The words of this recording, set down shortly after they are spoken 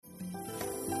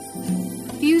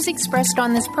views expressed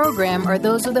on this program are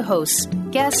those of the hosts,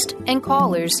 guests, and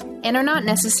callers, and are not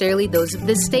necessarily those of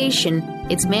this station,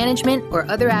 its management, or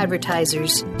other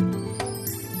advertisers.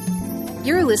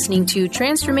 You're listening to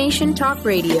Transformation Talk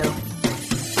Radio.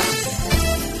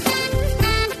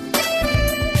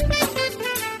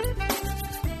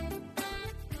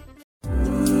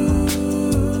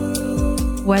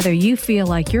 Whether you feel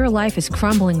like your life is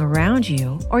crumbling around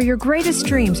you or your greatest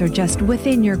dreams are just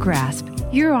within your grasp,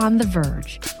 you're on the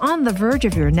verge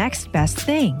of your next best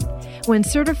thing. When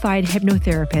certified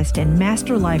hypnotherapist and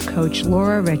master life coach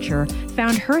Laura Richer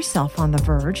found herself on the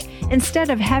verge, instead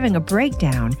of having a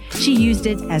breakdown, she used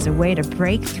it as a way to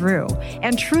break through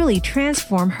and truly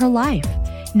transform her life.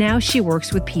 Now she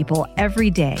works with people every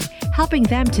day, helping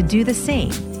them to do the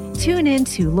same. Tune in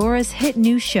to Laura's hit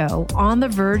new show, On the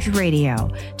Verge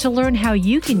Radio, to learn how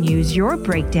you can use your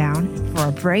breakdown for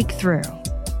a breakthrough.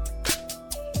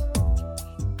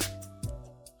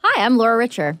 Hi, I'm Laura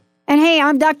Richer. And hey,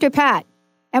 I'm Dr. Pat.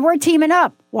 And we're teaming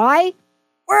up. Why?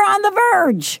 We're on the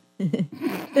verge.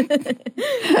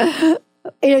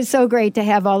 It is so great to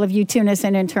have all of you tune us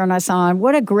in and turn us on.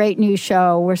 What a great new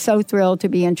show. We're so thrilled to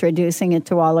be introducing it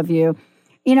to all of you.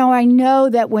 You know, I know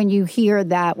that when you hear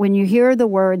the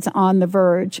words on the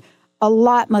verge, a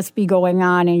lot must be going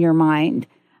on in your mind.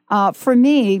 For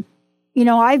me, you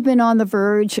know, I've been on the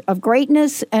verge of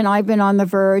greatness and I've been on the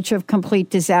verge of complete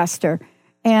disaster.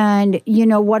 And, you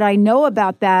know, what I know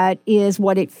about that is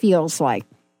what it feels like.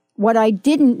 What I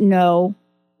didn't know,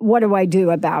 what do I do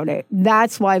about it?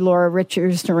 That's why Laura Richer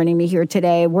is joining me here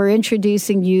today. We're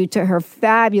introducing you to her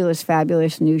fabulous,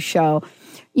 fabulous new show.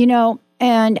 You know,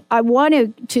 and I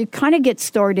wanted to kind of get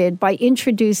started by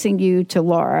introducing you to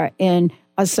Laura in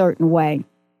a certain way.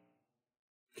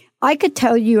 I could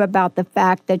tell you about the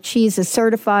fact that she's a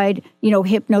certified,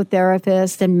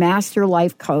 hypnotherapist and master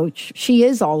life coach. She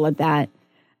is all of that.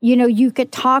 You know, you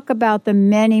could talk about the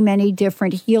many, many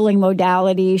different healing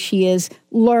modalities she has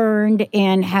learned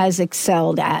and has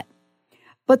excelled at.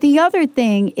 But the other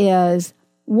thing is,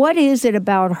 what is it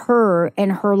about her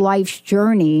and her life's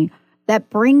journey that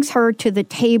brings her to the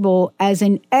table as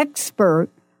an expert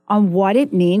on what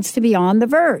it means to be on the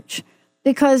verge?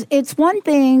 Because it's one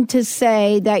thing to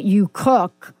say that you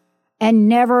cook and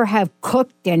never have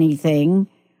cooked anything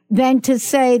than to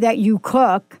say that you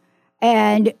cook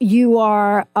and you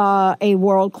are a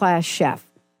world-class chef.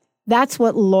 That's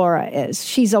what Laura is.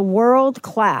 She's a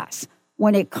world-class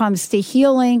when it comes to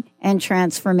healing and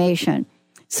transformation.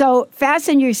 So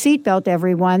fasten your seatbelt,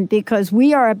 everyone, because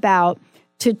we are about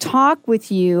to talk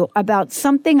with you about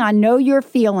something I know you're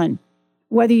feeling.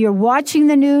 Whether you're watching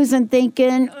the news and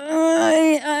thinking,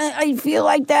 I feel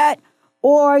like that,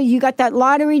 or you got that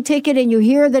lottery ticket and you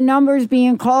hear the numbers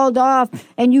being called off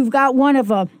and you've got one of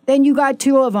them, then you got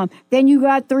two of them, then you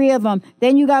got three of them,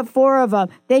 then you got four of them,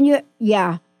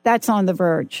 that's On the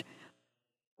Verge.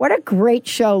 What a great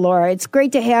show, Laura. It's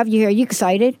great to have you here. Are you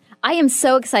excited? I am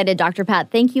so excited, Dr.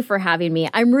 Pat. Thank you for having me.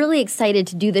 I'm really excited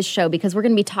to do this show because we're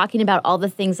going to be talking about all the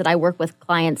things that I work with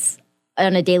clients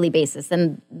on a daily basis.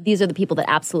 And these are the people that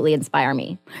absolutely inspire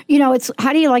me. You know,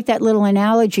 how do you like that little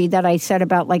analogy that I said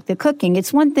about like the cooking?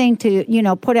 It's one thing to,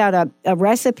 put out a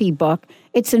recipe book.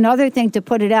 It's another thing to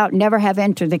put it out and never have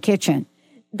entered the kitchen.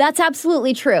 That's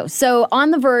absolutely true. So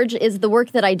On the Verge is the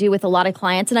work that I do with a lot of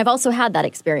clients. And I've also had that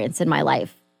experience in my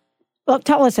life. Well,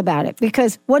 tell us about it,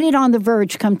 because what did On the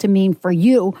Verge come to mean for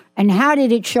you, and how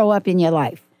did it show up in your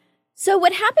life? So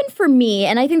what happened for me,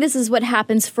 and I think this is what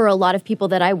happens for a lot of people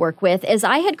that I work with, is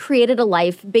I had created a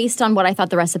life based on what I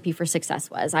thought the recipe for success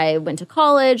was. I went to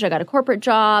college, I got a corporate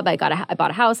job, I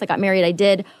bought a house, I got married, I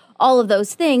did all of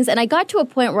those things. And I got to a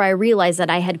point where I realized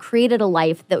that I had created a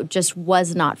life that just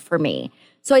was not for me.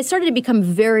 So I started to become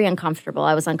very uncomfortable.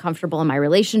 I was uncomfortable in my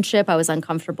relationship. I was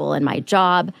uncomfortable in my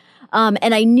job.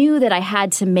 And I knew that I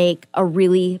had to make a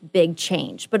really big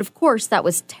change. But of course, that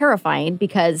was terrifying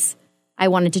because I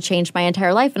wanted to change my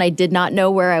entire life and I did not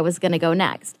know where I was going to go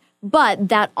next. But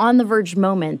that on the verge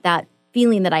moment, that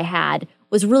feeling that I had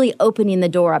was really opening the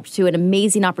door up to an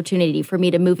amazing opportunity for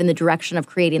me to move in the direction of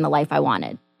creating the life I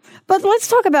wanted. But let's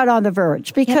talk about On the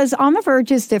Verge, because On the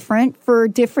Verge is different for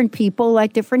different people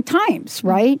at different times,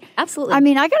 right? Absolutely. I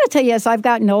mean, I got to tell you, as I've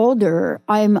gotten older,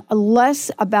 I'm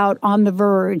less about on the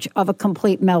verge of a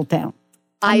complete meltdown.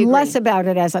 I'm less about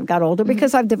it as I've got older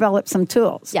because I've developed some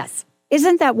tools. Yes.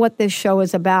 Isn't that what this show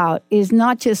is about? Is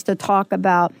not just to talk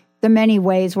about the many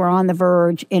ways we're on the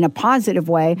verge in a positive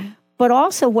way, but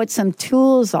also what some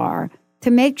tools are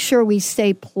to make sure we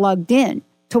stay plugged in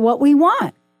to what we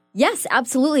want. Yes,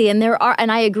 absolutely. And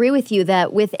I agree with you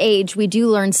that with age, we do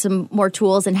learn some more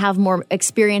tools and have more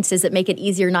experiences that make it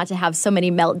easier not to have so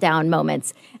many meltdown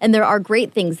moments. And there are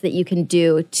great things that you can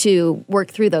do to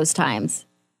work through those times.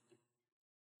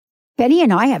 Betty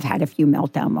and I have had a few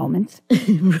meltdown moments.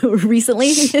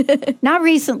 Recently? Not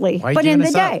recently, but in the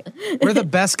day. We're the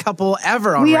best couple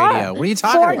ever on radio. What are you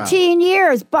talking about? 14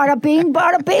 years, bada bing,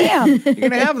 bada bam. You're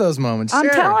going to have those moments. I'm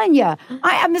telling you.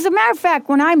 As a matter of fact,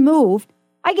 when I moved,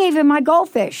 I gave him my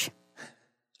goldfish.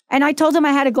 And I told him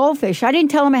I had a goldfish. I didn't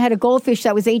tell him I had a goldfish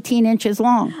that was 18 inches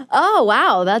long. Oh,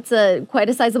 wow. That's quite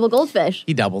a sizable goldfish.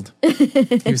 He doubled.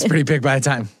 He was pretty big by the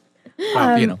time.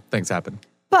 Well, things happen.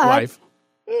 But Life.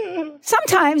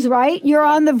 Sometimes, right,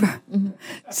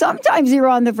 sometimes you're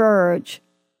on the verge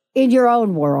in your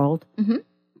own world.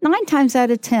 9 times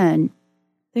out of 10,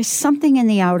 there's something in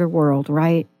the outer world,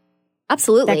 right?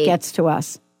 Absolutely. That gets to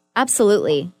us.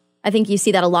 Absolutely. I think you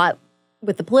see that a lot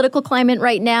with the political climate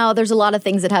right now. There's a lot of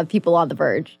things that have people on the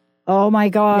verge. Oh, my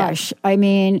gosh. Yeah. I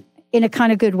mean, in a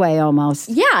kind of good way almost.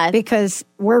 Yeah. Because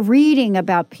we're reading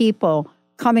about people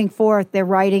coming forth. They're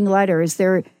writing letters.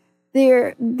 They're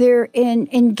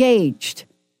engaged.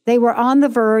 They were on the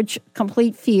verge,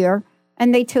 complete fear,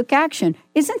 and they took action.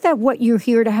 Isn't that what you're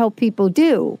here to help people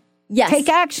do? Yes. Take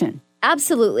action.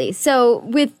 Absolutely. So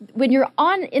when you're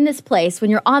in this place, when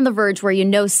you're on the verge where you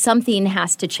know something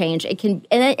has to change, it can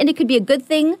and it could be a good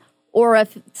thing or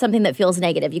something that feels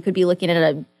negative. You could be looking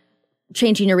at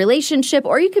changing your relationship,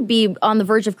 or you could be on the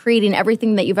verge of creating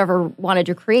everything that you've ever wanted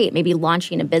to create, maybe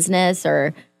launching a business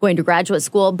or going to graduate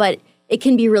school, but it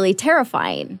can be really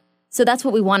terrifying. So that's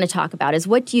what we want to talk about is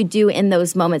what do you do in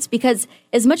those moments? Because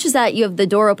as much as that you have the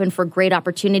door open for great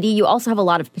opportunity, you also have a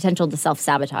lot of potential to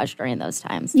self-sabotage during those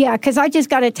times. Yeah, because I just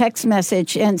got a text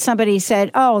message and somebody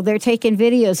said, oh, they're taking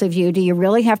videos of you. Do you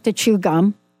really have to chew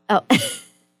gum? Oh.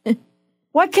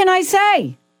 What can I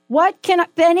say?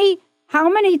 Benny, how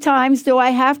many times do I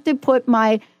have to put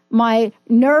my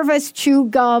nervous chew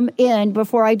gum in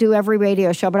before I do every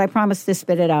radio show? But I promise to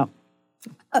spit it out.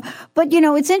 But,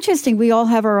 it's interesting. We all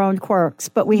have our own quirks,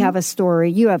 but we have a story.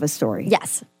 You have a story.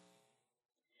 Yes.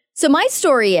 So my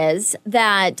story is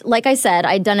that, like I said,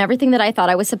 I'd done everything that I thought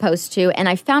I was supposed to, and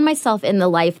I found myself in the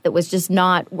life that was just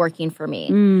not working for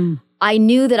me. I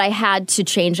knew that I had to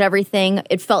change everything.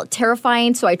 It felt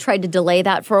terrifying, so I tried to delay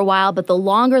that for a while. But the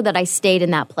longer that I stayed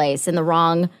in that place, in the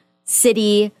wrong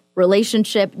city,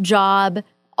 relationship, job,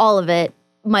 all of it,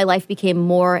 my life became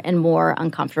more and more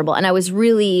uncomfortable. And I was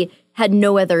had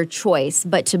no other choice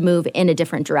but to move in a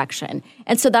different direction.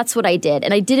 And so that's what I did.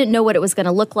 And I didn't know what it was going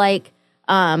to look like,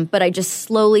 but I just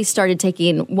slowly started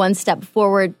taking one step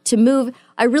forward to move.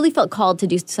 I really felt called to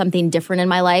do something different in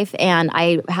my life, and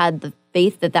I had the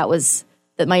faith that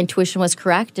my intuition was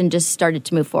correct, and just started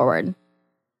to move forward.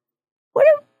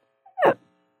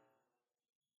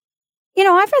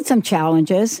 I've had some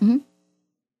challenges.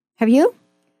 Have you?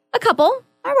 A couple.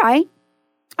 All right.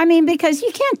 I mean, because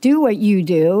you can't do what you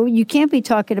do. You can't be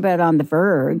talking about on the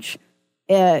verge.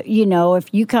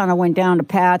 If you kind of went down a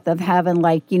path of having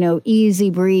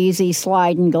easy breezy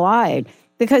slide and glide,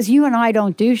 because you and I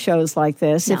don't do shows like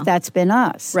this if that's been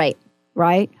us. Right.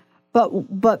 Right.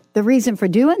 But the reason for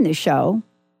doing this show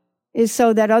is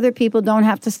so that other people don't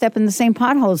have to step in the same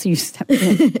potholes you step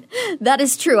in. That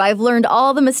is true. I've learned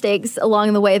all the mistakes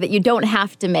along the way that you don't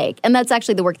have to make. And that's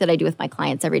actually the work that I do with my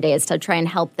clients every day, is to try and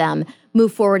help them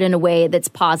move forward in a way that's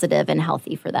positive and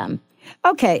healthy for them.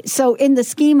 Okay. So in the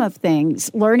scheme of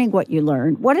things, learning what you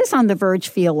learned, what does On the Verge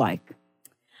feel like?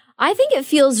 I think it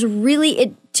feels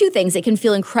two things. It can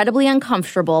feel incredibly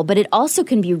uncomfortable, but it also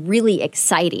can be really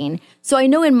exciting. So I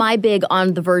know in my big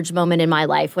on the verge moment in my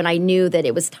life, when I knew that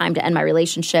it was time to end my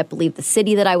relationship, leave the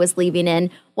city that I was leaving in,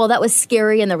 well, that was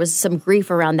scary and there was some grief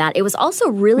around that. It was also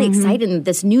really exciting that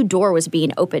this new door was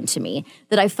being opened to me,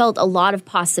 that I felt a lot of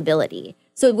possibility.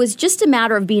 So it was just a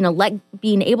matter of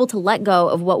being able to let go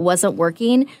of what wasn't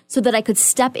working so that I could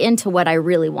step into what I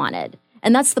really wanted.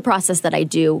 And that's the process that I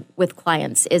do with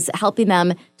clients, is helping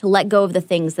them to let go of the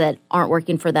things that aren't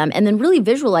working for them, and then really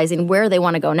visualizing where they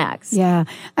want to go next. Yeah.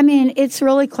 I mean, it's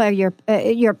really clear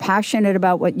you're passionate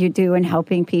about what you do and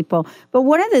helping people. But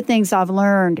one of the things I've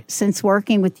learned since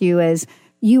working with you is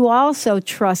you also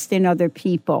trust in other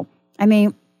people. I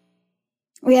mean,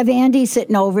 we have Andy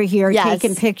sitting over here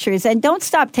taking pictures. And don't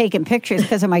stop taking pictures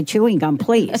because of my chewing gum,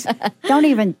 please. Don't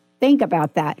even think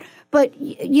about that. But,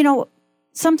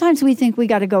 sometimes we think we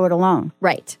got to go it alone.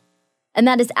 Right. And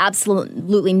that is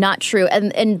absolutely not true.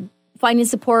 And finding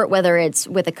support, whether it's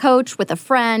with a coach, with a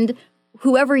friend,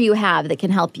 whoever you have that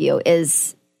can help you,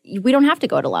 we don't have to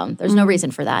go it alone. There's no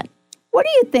reason for that. What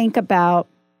do you think about,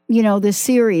 the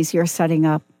series you're setting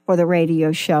up for the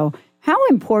radio show. How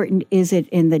important is it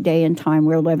in the day and time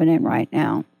we're living in right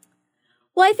now?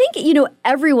 Well, I think,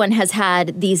 everyone has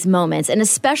had these moments, and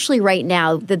especially right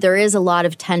now that there is a lot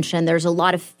of tension. There's a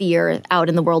lot of fear out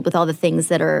in the world with all the things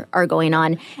that are going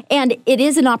on. And it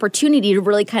is an opportunity to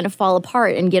really kind of fall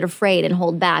apart and get afraid and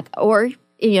hold back. Or,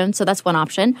 so that's one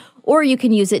option. Or you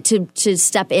can use it to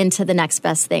step into the next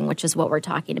best thing, which is what we're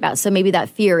talking about. So maybe that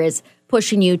fear is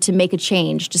pushing you to make a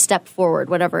change, to step forward,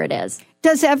 whatever it is.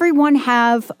 Does everyone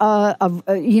have,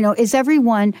 does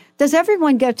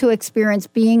everyone get to experience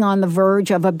being on the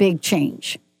verge of a big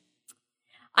change?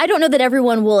 I don't know that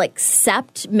everyone will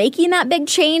accept making that big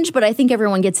change, but I think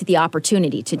everyone gets the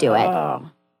opportunity to do it.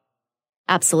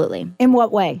 Absolutely. In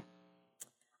what way?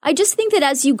 I just think that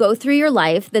as you go through your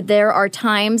life, that there are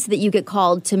times that you get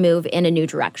called to move in a new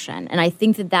direction. And I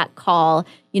think that call,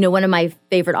 one of my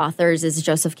favorite authors is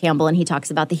Joseph Campbell, and he talks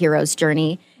about the hero's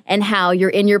journey and how you're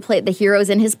in the hero's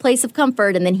in his place of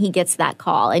comfort, and then he gets that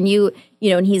call. And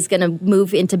and he's going to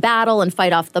move into battle and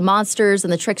fight off the monsters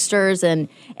and the tricksters, and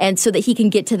so that he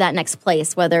can get to that next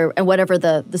place, whatever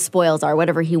the spoils are,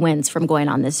 whatever he wins from going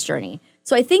on this journey.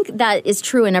 So I think that is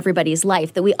true in everybody's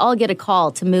life, that we all get a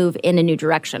call to move in a new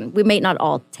direction. We may not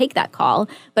all take that call,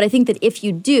 but I think that if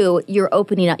you do, you're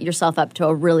opening yourself up to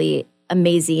a really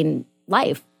amazing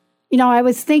life. I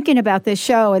was thinking about this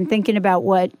show and thinking about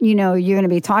what, you're going to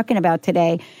be talking about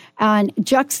today, and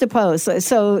juxtapose.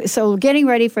 So getting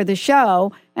ready for the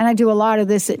show, and I do a lot of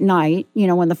this at night,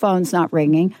 when the phone's not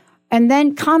ringing, and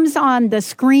then comes on the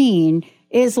screen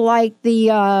is like the,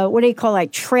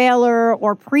 trailer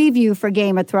or preview for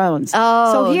Game of Thrones.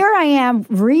 Oh. So here I am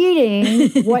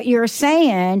reading what you're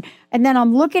saying, and then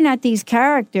I'm looking at these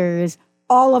characters,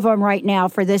 all of them right now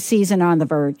for this season on The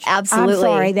Verge. Absolutely. I'm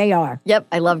sorry, they are. Yep,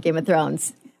 I love Game of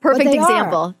Thrones. Perfect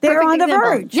example. They're on The example.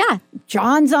 Verge. Yeah.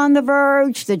 John's on The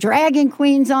Verge. The Dragon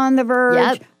Queen's on The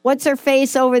Verge. Yep. What's her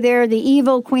face over there? The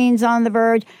Evil Queen's on The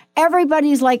Verge.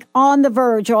 Everybody's like on The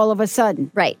Verge all of a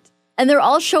sudden. Right. And they're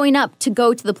all showing up to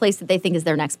go to the place that they think is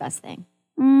their next best thing.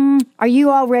 Are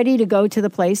you all ready to go to the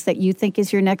place that you think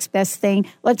is your next best thing?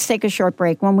 Let's take a short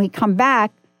break. When we come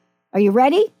back, are you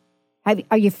ready?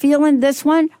 Are you feeling this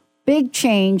one? Big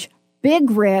change,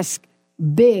 big risk,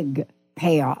 big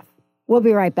payoff. We'll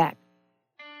be right back.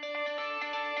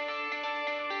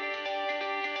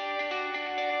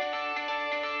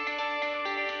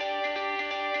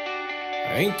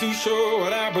 I ain't too sure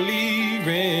what I believe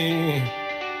in,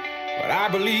 but I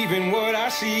believe in what I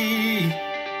see.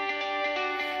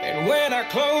 And when I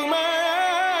close my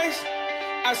eyes,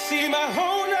 I see my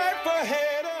whole life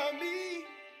ahead of me.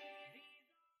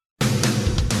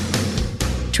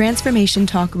 Transformation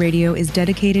Talk Radio is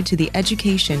dedicated to the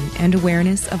education and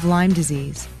awareness of Lyme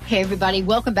disease. Hey, everybody.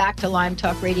 Welcome back to Lyme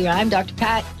Talk Radio. I'm Dr.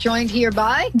 Pat, joined here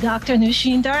by Dr.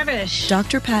 Nusheen Darvish.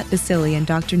 Dr. Pat Basili and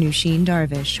Dr. Nusheen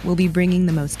Darvish will be bringing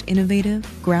the most innovative,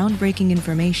 groundbreaking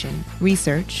information,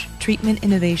 research, treatment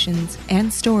innovations,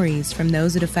 and stories from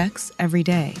those it affects every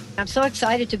day. I'm so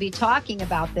excited to be talking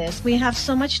about this. We have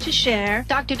so much to share.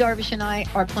 Dr. Darvish and I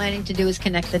are planning to do is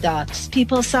connect the dots.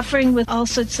 People suffering with all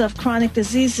sorts of chronic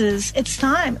diseases, it's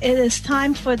time. It is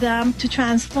time for them to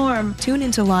transform. Tune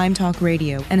into Lyme Talk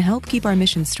Radio and help keep our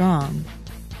mission strong.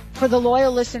 For the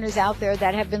loyal listeners out there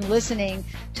that have been listening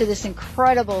to this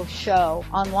incredible show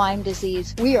on Lyme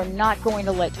disease, we are not going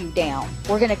to let you down.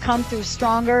 We're going to come through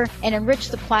stronger and enrich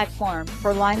the platform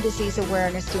for Lyme disease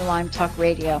awareness through Lyme Talk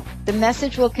Radio. The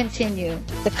message will continue,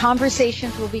 the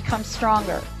conversations will become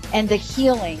stronger, and the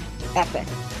healing epic.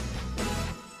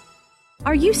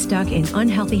 Are you stuck in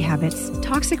unhealthy habits,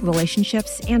 toxic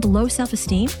relationships, and low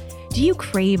self-esteem? Do you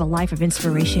crave a life of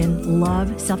inspiration,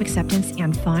 love, self-acceptance,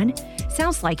 and fun?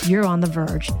 Sounds like you're on the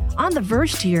verge. On the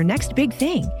verge to your next big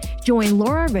thing. Join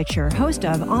Laura Richer, host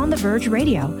of On the Verge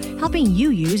Radio, helping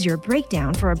you use your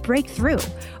breakdown for a breakthrough,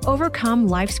 overcome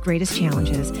life's greatest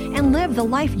challenges, and live the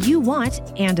life you want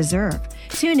and deserve.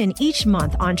 Tune in each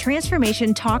month on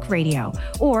Transformation Talk Radio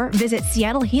or visit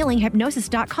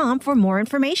SeattleHealingHypnosis.com for more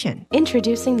information.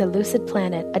 Introducing the Lucid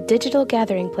Planet, a digital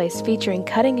gathering place featuring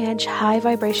cutting-edge,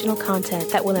 high-vibrational content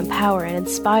that will empower and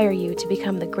inspire you to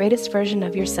become the greatest version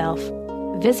of yourself.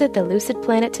 Visit the Lucid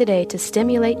Planet today to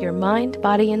stimulate your mind,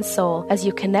 body, and soul as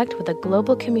you connect with a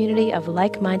global community of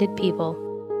like-minded people.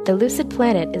 The Lucid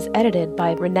Planet is edited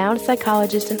by renowned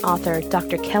psychologist and author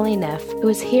Dr. Kelly Neff, who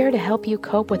is here to help you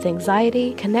cope with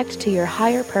anxiety, connect to your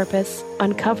higher purpose,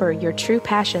 uncover your true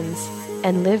passions,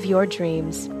 and live your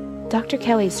dreams. Dr.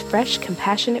 Kelly's fresh,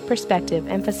 compassionate perspective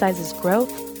emphasizes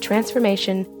growth,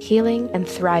 transformation, healing, and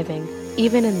thriving.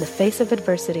 Even in the face of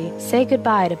adversity, say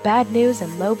goodbye to bad news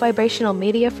and low vibrational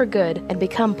media for good and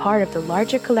become part of the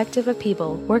larger collective of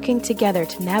people working together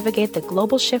to navigate the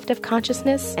global shift of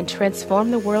consciousness and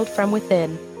transform the world from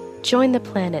within. Join the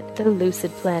planet, the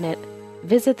Lucid Planet.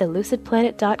 Visit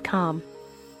thelucidplanet.com.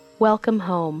 Welcome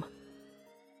home.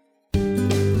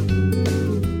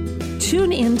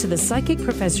 Tune in to the Psychic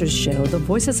Professors Show, The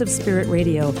Voices of Spirit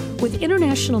Radio, with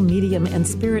international medium and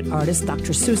spirit artist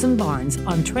Dr. Susan Barnes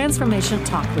on Transformation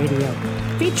Talk Radio,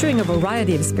 featuring a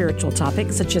variety of spiritual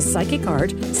topics such as psychic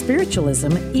art, spiritualism,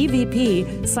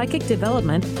 EVP, psychic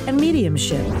development, and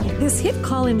mediumship. This hit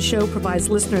call-in show provides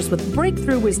listeners with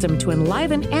breakthrough wisdom to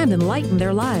enliven and enlighten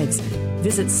their lives.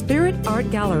 Visit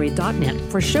spiritartgallery.net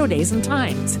for show days and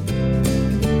times.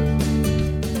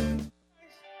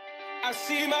 I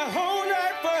see my whole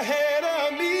life ahead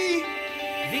of me.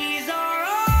 These are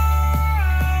ours.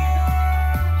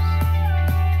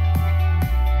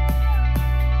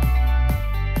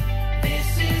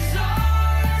 This is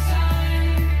our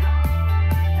time.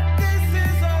 This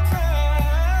is our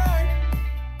time.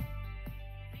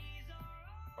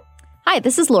 Hi,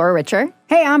 this is Laura Richer.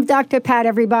 Hey, I'm Dr. Pat,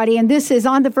 everybody, and this is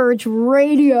On the Verge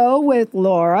Radio with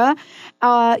Laura.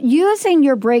 Using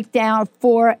your breakdown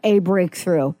for a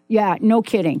breakthrough. Yeah, no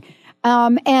kidding.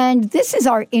 And this is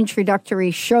our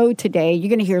introductory show today. You're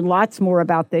going to hear lots more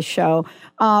about this show.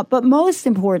 But most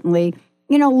importantly,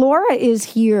 Laura is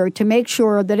here to make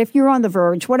sure that if you're on the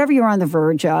verge, whatever you're on the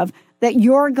verge of, that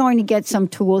you're going to get some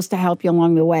tools to help you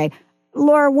along the way.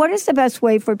 Laura, what is the best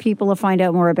way for people to find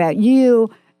out more about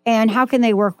you, and how can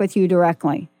they work with you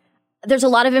directly? There's a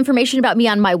lot of information about me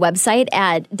on my website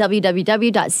at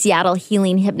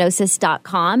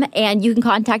www.seattlehealinghypnosis.com, and you can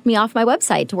contact me off my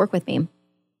website to work with me.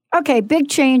 Okay, big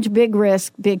change, big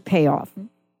risk, big payoff.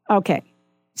 Okay,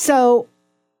 so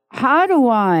how do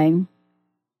I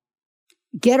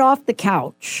get off the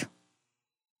couch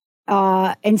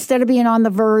instead of being on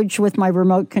the verge with my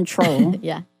remote control?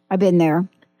 Yeah. I've been there.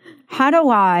 How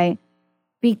do I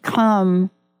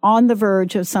become on the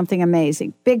verge of something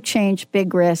amazing? Big change,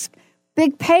 big risk,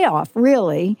 big payoff,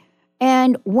 really.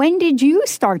 And when did you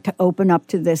start to open up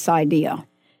to this idea?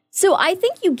 So I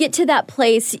think you get to that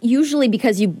place usually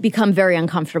because you become very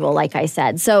uncomfortable, like I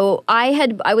said. So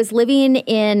I was living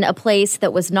in a place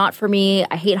that was not for me.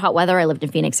 I hate hot weather. I lived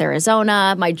in Phoenix,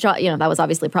 Arizona. My job, that was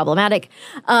obviously problematic.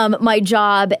 My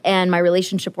job and my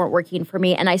relationship weren't working for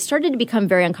me, and I started to become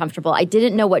very uncomfortable. I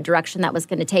didn't know what direction that was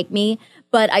going to take me,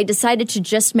 but I decided to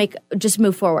just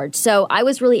move forward. So I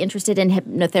was really interested in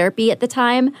hypnotherapy at the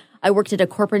time. I worked at a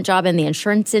corporate job in the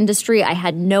insurance industry. I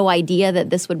had no idea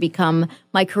that this would become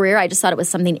my career. I just thought it was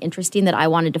something interesting that I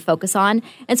wanted to focus on.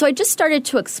 And so I just started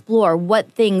to explore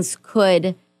what things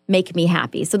could make me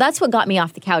happy. So that's what got me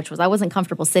off the couch, was I wasn't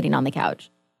comfortable sitting on the couch.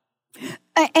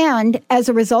 And as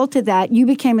a result of that, you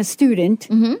became a student,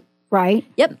 right?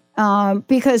 Yep.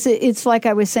 Because it's like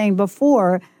I was saying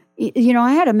before,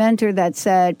 I had a mentor that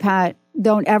said, Pat,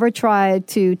 don't ever try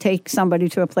to take somebody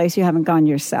to a place you haven't gone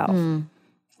yourself.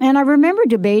 And I remember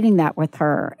debating that with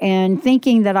her and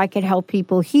thinking that I could help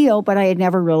people heal, but I had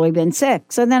never really been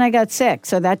sick. So then I got sick.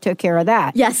 So that took care of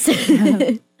that. Yes.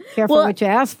 Careful what you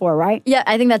ask for, right? Yeah,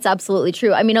 I think that's absolutely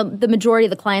true. I mean, the majority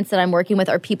of the clients that I'm working with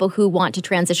are people who want to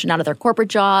transition out of their corporate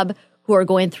job, who are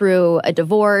going through a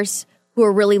divorce, who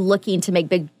are really looking to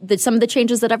make some of the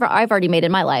changes that I've already made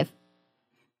in my life.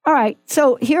 All right.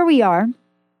 So here we are.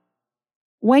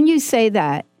 When you say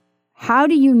that, how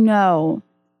do you know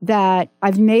that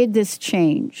I've made this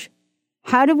change?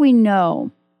 How do we know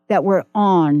that we're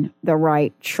on the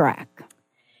right track?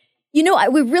 We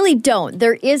really don't.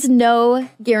 There is no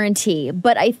guarantee,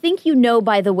 but I think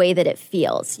by the way that it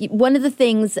feels. One of the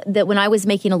things that when I was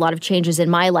making a lot of changes in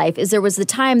my life is there was the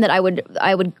time that I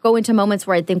would go into moments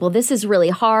where I'd think, well, this is really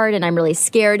hard and I'm really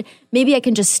scared. Maybe I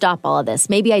can just stop all of this.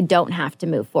 Maybe I don't have to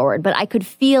move forward. But I could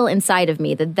feel inside of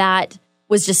me that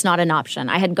was just not an option.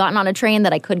 I had gotten on a train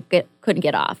that I couldn't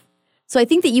get off. So I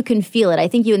think that you can feel it. I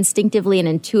think you instinctively and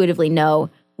intuitively know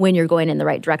when you're going in the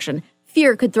right direction.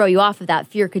 Fear could throw you off of that.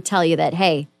 Fear could tell you that,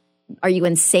 hey, are you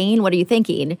insane? What are you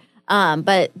thinking?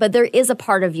 But there is a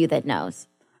part of you that knows.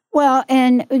 Well,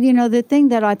 and, the thing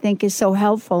that I think is so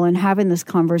helpful in having this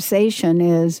conversation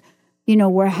is,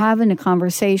 we're having a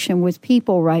conversation with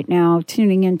people right now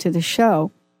tuning into the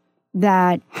show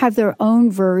that have their own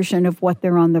version of what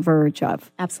they're on the verge of.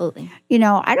 Absolutely.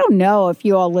 I don't know if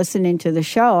you all listening to the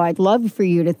show, I'd love for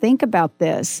you to think about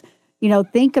this.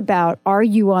 Think about, are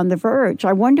you on the verge?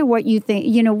 I wonder what you think,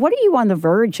 what are you on the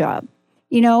verge of?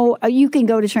 You can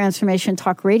go to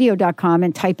transformationtalkradio.com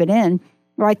and type it in.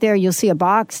 Right there, you'll see a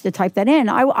box to type that in.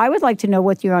 I would like to know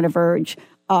what you're on the verge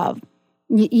of.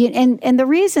 And the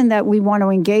reason that we want to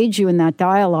engage you in that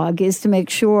dialogue is to make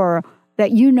sure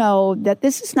that you know that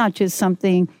this is not just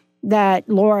something that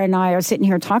Laura and I are sitting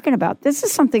here talking about. This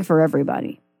is something for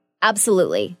everybody.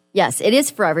 Absolutely. Yes, it is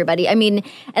for everybody. I mean,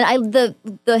 and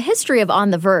the history of On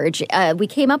the Verge, we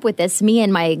came up with this, me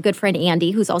and my good friend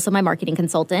Andy, who's also my marketing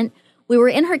consultant. We were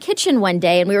in her kitchen one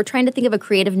day and we were trying to think of a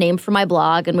creative name for my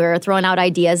blog, and we were throwing out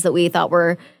ideas that we thought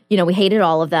were, we hated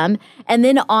all of them. And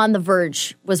then On the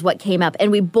Verge was what came up.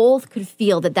 And we both could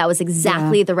feel that was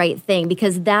exactly the right thing,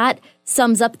 because that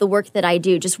sums up the work that I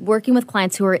do, just working with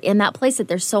clients who are in that place that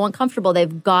they're so uncomfortable,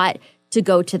 they've got to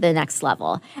go to the next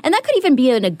level. And that could even be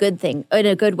in a good thing, in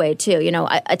a good way too.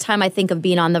 A time I think of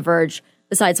being on the verge,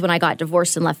 besides when I got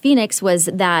divorced and left Phoenix, was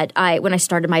that when I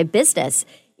started my business,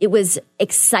 it was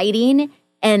exciting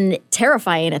and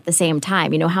terrifying at the same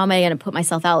time. How am I going to put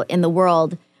myself out in the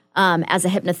world as a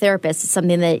hypnotherapist? It's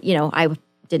something that, I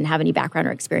didn't have any background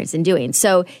or experience in doing.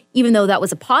 So even though that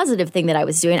was a positive thing that I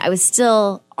was doing, I was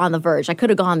still on the verge. I could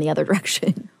have gone the other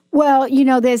direction. Well,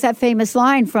 there's that famous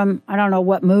line from, I don't know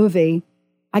what movie,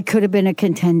 I could have been a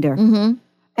contender. Mm-hmm.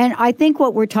 And I think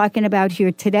what we're talking about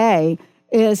here today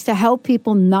is to help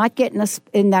people not get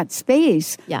in that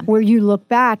space where you look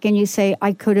back and you say,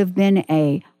 I could have been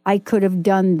I could have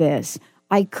done this.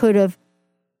 I could have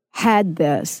had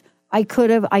this. I could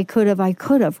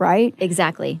have, right?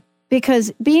 Exactly.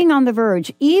 Because being on the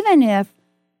verge, even if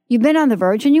you've been on the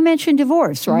verge, and you mentioned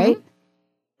divorce, right? Mm-hmm.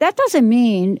 That doesn't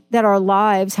mean that our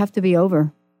lives have to be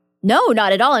over. No,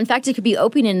 not at all. In fact, it could be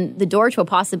opening the door to a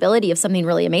possibility of something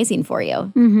really amazing for you.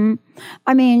 Mm-hmm.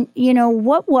 I mean,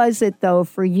 what was it, though,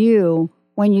 for you,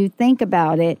 when you think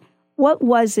about it, what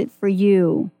was it for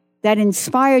you that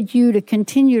inspired you to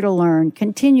continue to learn,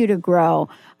 continue to grow?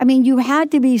 I mean, you had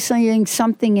to be seeing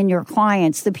something in your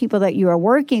clients, the people that you are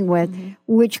working with,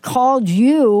 which called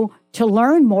you to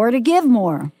learn more, to give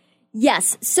more.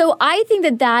 Yes. So I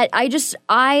think that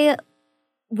I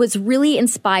was really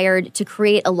inspired to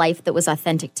create a life that was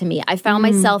authentic to me. I found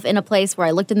myself in a place where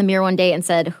I looked in the mirror one day and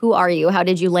said, who are you? How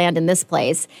did you land in this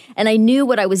place? And I knew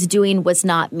what I was doing was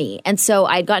not me. And so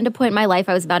I'd gotten to a point in my life,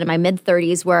 I was about in my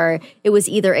mid-30s, where it was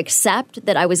either accept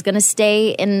that I was going to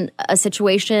stay in a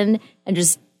situation and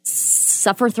just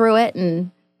suffer through it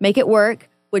and make it work,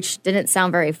 which didn't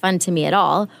sound very fun to me at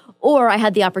all, or I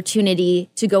had the opportunity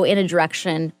to go in a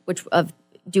direction of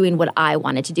doing what I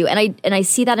wanted to do. And I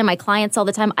see that in my clients all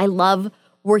the time. I love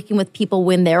working with people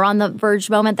when they're on the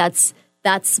verge moment.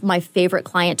 That's my favorite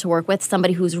client to work with,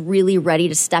 somebody who's really ready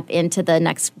to step into the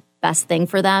next best thing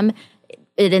for them.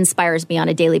 It inspires me on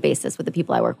a daily basis with the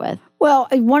people I work with. Well,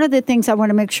 one of the things I want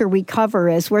to make sure we cover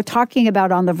is we're talking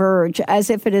about on the verge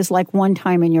as if it is like one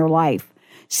time in your life.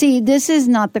 See, this is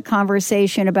not the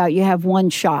conversation about you have one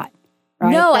shot,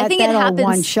 right? No, I think it happens.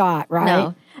 One shot, right?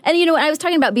 No. And, when I was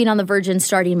talking about being on the verge and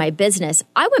starting my business,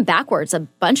 I went backwards a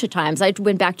bunch of times. I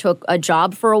went back to a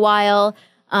job for a while.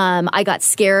 I got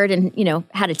scared and,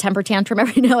 had a temper tantrum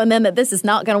every now and then that this is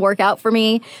not going to work out for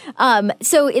me.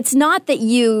 So it's not that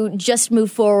you just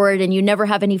move forward and you never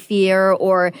have any fear,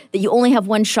 or that you only have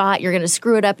one shot, you're going to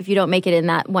screw it up if you don't make it in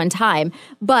that one time.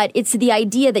 But it's the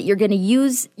idea that you're going to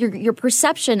use your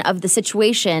perception of the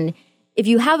situation. If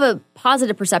you have a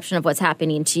positive perception of what's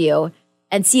happening to you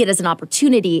and see it as an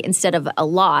opportunity instead of a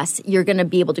loss, you're going to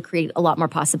be able to create a lot more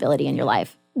possibility in your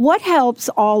life. What helps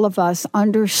all of us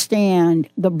understand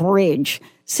the bridge?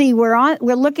 See, we're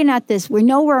looking at this. We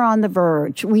know we're on the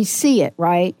verge. We see it,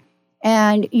 right?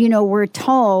 And, we're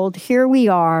told, here we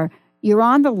are, you're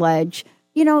on the ledge,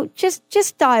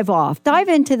 just dive off, dive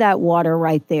into that water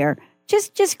right there.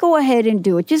 Just go ahead and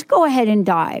do it. Just go ahead and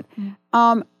dive.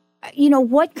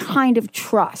 What kind of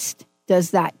trust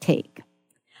does that take?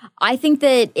 I think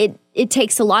that it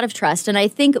takes a lot of trust. And I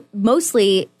think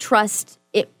mostly trust,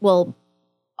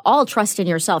 all trust in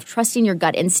yourself, trusting your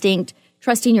gut instinct,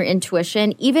 trusting your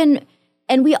intuition,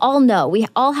 and we all know, we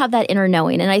all have that inner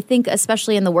knowing. And I think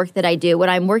especially in the work that I do, what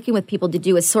I'm working with people to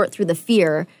do is sort through the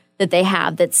fear that they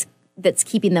have that's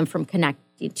keeping them from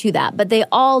connecting to that. But they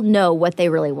all know what they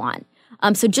really want.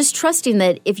 So just trusting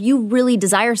that if you really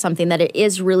desire something, that it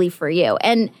is really for you.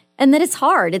 And that it's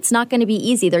hard. It's not going to be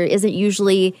easy. There isn't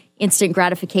usually instant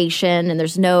gratification and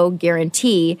there's no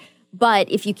guarantee.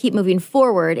 But if you keep moving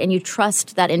forward and you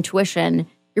trust that intuition,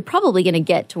 you're probably going to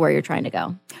get to where you're trying to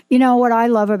go. What I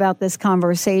love about this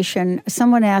conversation,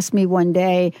 someone asked me one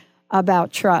day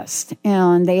about trust.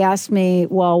 And they asked me,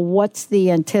 well, what's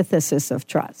the antithesis of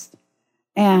trust?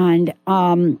 And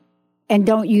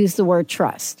don't use the word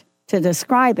trust to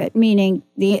describe it, meaning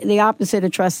the opposite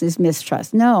of trust is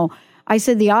mistrust. No. I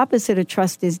said the opposite of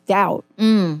trust is doubt.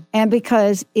 And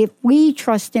because if we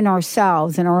trust in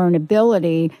ourselves and our own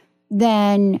ability,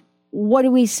 then what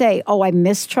do we say? Oh, I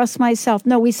mistrust myself.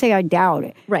 No, we say I doubt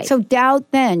it. Right. So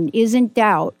doubt then isn't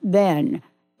doubt then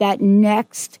that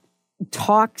next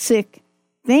toxic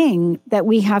thing that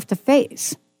we have to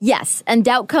face. Yes. And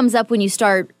doubt comes up when you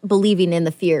start believing in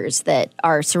the fears that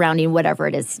are surrounding whatever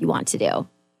it is you want to do.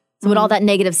 So when all that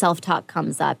negative self-talk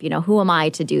comes up, who am I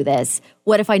to do this?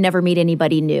 What if I never meet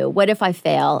anybody new? What if I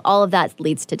fail? All of that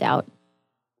leads to doubt.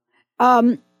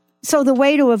 So the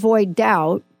way to avoid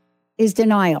doubt is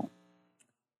denial.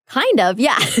 Kind of,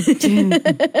 yeah.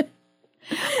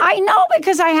 I know,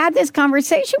 because I had this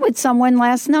conversation with someone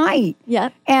last night. Yeah.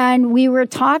 And we were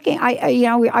talking,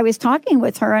 I was talking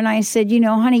with her and I said,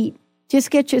 honey, just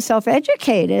get yourself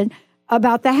educated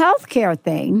about the healthcare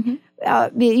thing.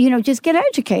 Just get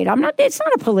educated. It's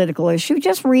not a political issue.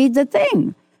 Just read the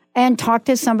thing and talk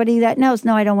to somebody that knows.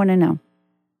 No, I don't want to know.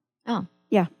 Oh.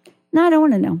 Yeah. No, I don't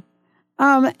want to know.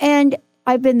 And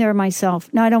I've been there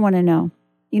myself. No, I don't want to know.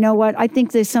 You know what? I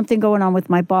think there's something going on with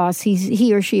my boss.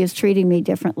 He or she is treating me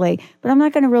differently. But I'm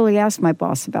not going to really ask my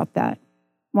boss about that.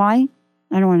 Why?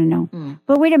 I don't want to know.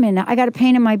 But wait a minute. I got a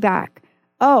pain in my back.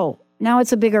 Oh, now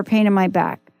it's a bigger pain in my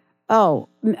back. Oh,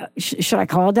 should I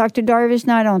call Dr. Darvish?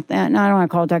 No, I don't want to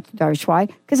call Dr. Darvish. Why?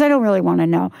 Because I don't really want to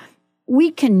know.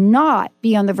 We cannot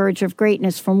be on the verge of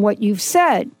greatness from what you've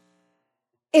said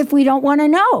if we don't want to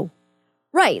know.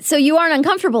 Right. So you aren't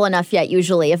uncomfortable enough yet,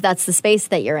 usually, if that's the space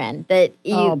that you're in.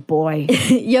 Oh, boy.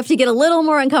 You have to get a little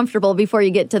more uncomfortable before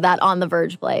you get to that on the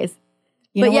verge place.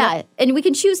 But yeah, and we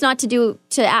can choose not to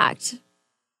act.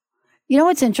 You know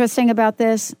what's interesting about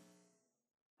this?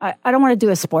 I don't want to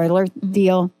do a spoiler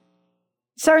deal.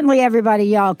 Certainly everybody,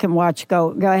 y'all can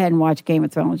go ahead and watch Game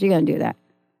of Thrones. You're going to do that.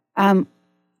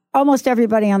 Almost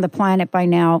everybody on the planet by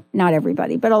now, not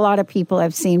everybody, but a lot of people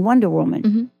have seen Wonder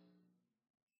Woman.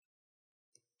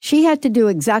 She had to do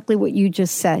exactly what you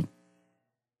just said.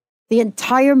 The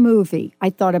entire movie,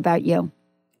 I thought about you.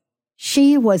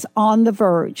 She was on the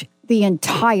verge the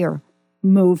entire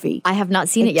movie. I have not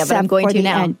seen it yet, but I'm going to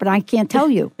now. End, but I can't tell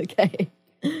you. Okay.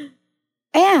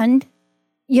 And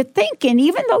you're thinking,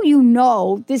 even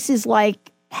though this is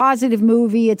like positive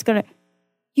movie,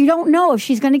 you don't know if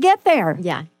she's going to get there.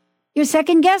 Yeah. You're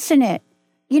second guessing it.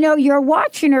 You're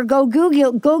watching her go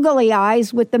googly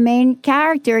eyes with the main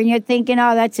character, and you're thinking,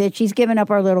 oh, that's it. She's giving up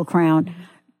her little crown.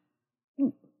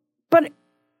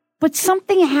 But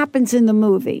something happens in the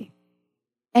movie,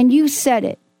 and you said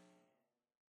it.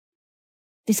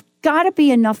 There's got to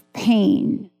be enough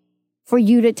pain for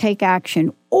you to take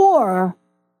action, or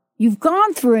you've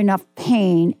gone through enough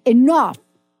pain, enough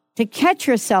to catch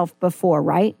yourself before,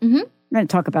 right? I'm going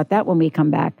to talk about that when we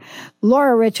come back.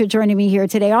 Laura Richard joining me here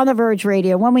today on The Verge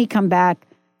Radio. When we come back,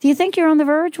 do you think you're on the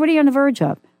verge? What are you on the verge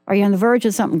of? Are you on the verge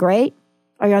of something great?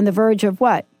 Are you on the verge of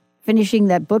what? Finishing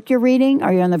that book you're reading?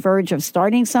 Are you on the verge of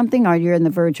starting something? Are you on the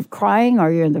verge of crying?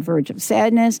 Are you on the verge of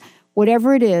sadness?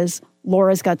 Whatever it is,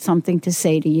 Laura's got something to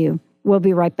say to you. We'll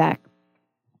be right back.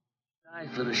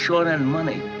 For the short end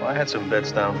money. Well, I had some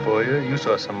bets down for you. You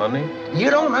saw some money. You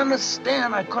don't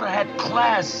understand. I could have had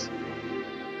class.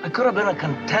 I could have been a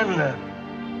contender.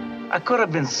 I could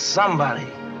have been somebody.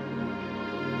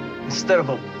 Instead of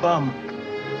a bum,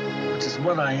 which is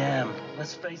what I am.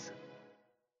 Let's face it.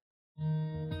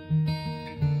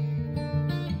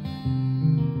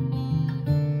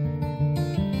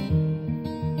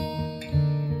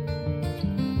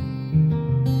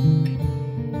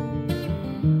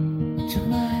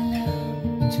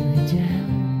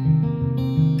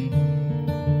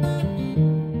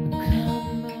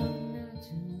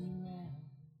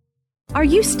 Are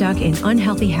you stuck in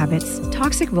unhealthy habits,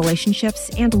 toxic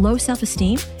relationships, and low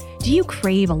self-esteem? Do you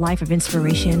crave a life of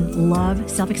inspiration, love,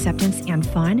 self-acceptance, and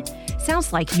fun?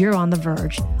 Sounds like you're on the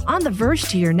verge. On the verge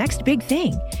to your next big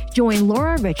thing. Join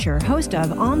Laura Richard, host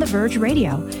of On the Verge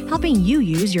Radio, helping you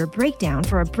use your breakdown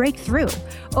for a breakthrough,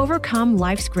 overcome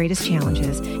life's greatest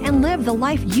challenges, and live the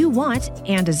life you want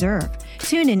and deserve.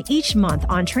 Tune in each month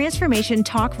on Transformation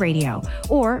Talk Radio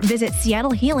or visit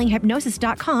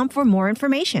SeattleHealingHypnosis.com for more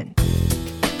information.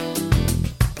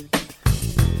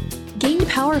 Gain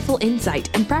powerful insight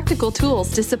and practical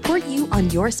tools to support you on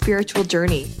your spiritual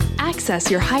journey. Access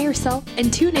your higher self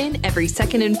and tune in every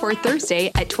second and fourth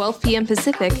Thursday at 12 p.m.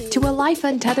 Pacific to A Life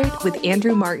Untethered with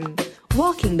Andrew Martin,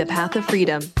 Walking the Path of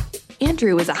Freedom.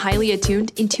 Andrew is a highly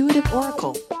attuned, intuitive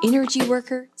oracle, energy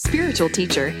worker, spiritual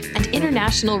teacher, and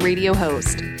international radio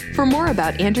host. For more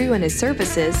about Andrew and his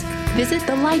services, visit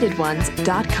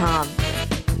thelightedones.com.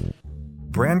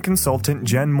 Brand consultant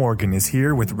Jen Morgan is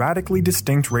here with Radically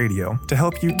Distinct Radio to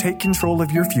help you take control of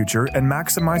your future and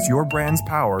maximize your brand's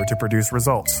power to produce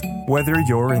results. Whether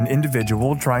you're an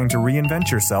individual trying to reinvent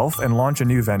yourself and launch a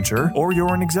new venture, or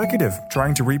you're an executive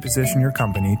trying to reposition your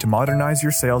company to modernize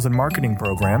your sales and marketing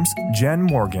programs, Jen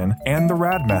Morgan and the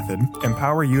RAD method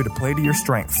empower you to play to your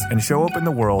strengths and show up in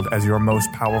the world as your most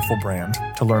powerful brand.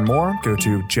 To learn more, go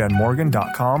to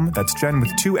jenmorgan.com. That's Jen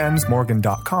with 2 N's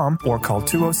Morgan.com, or call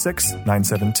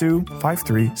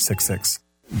 206-972-5366.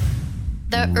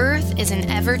 The Earth is an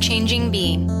ever-changing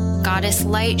being. Goddess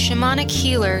Light Shamanic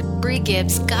Healer Bree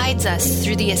Gibbs guides us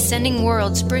through the ascending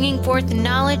worlds, bringing forth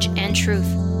knowledge and truth.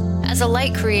 As a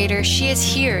light creator, she is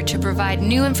here to provide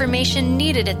new information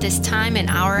needed at this time in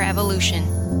our evolution.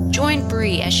 Join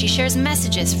Bree as she shares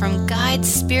messages from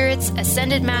guides, spirits,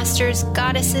 ascended masters,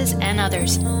 goddesses, and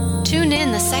others. Tune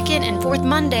in the second and fourth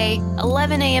Monday,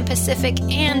 11 a.m. Pacific,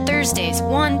 and Thursdays,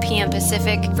 1 p.m.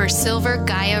 Pacific for Silver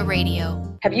Gaia Radio.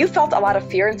 Have you felt a lot of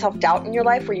fear and self-doubt in your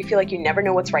life where you feel like you never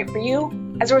know what's right for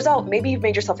you? As a result, maybe you've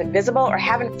made yourself invisible or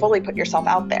haven't fully put yourself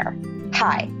out there.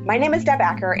 Hi, my name is Deb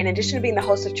Acker. In addition to being the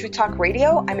host of Truth Talk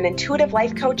Radio, I'm an intuitive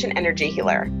life coach and energy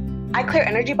healer. I clear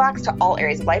energy blocks to all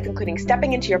areas of life, including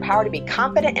stepping into your power to be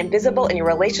confident and visible in your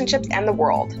relationships and the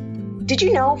world. Did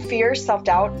you know fear,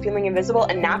 self-doubt, feeling invisible,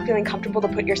 and not feeling comfortable to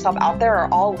put yourself out there are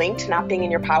all linked to not being in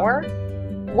your power?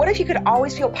 What if you could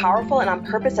always feel powerful and on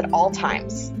purpose at all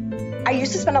times? I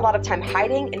used to spend a lot of time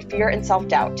hiding in fear and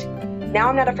self-doubt. Now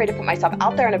I'm not afraid to put myself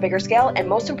out there on a bigger scale, and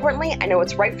most importantly, I know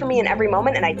what's right for me in every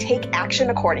moment, and I take action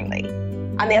accordingly.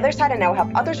 On the other side, I now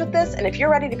help others with this, and if you're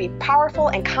ready to be powerful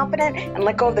and confident and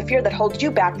let go of the fear that holds you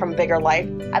back from a bigger life,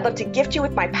 I'd love to gift you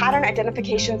with my pattern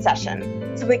identification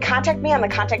session. Simply contact me on the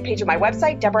contact page of my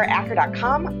website,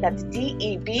 DeborahAcker.com. That's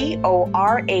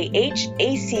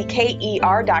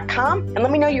DeborahAcker.com. And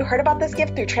let me know you heard about this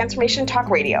gift through Transformation Talk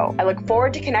Radio. I look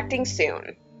forward to connecting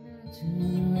soon.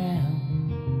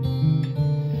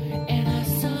 And I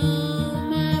saw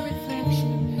my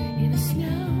reflection in the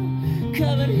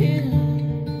snow-covered hill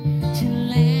till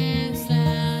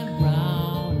landslide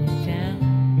brought it down.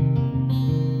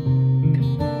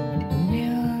 A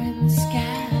mirror in the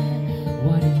sky,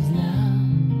 what is love?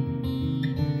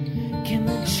 Can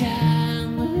the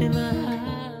child within my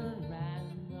heart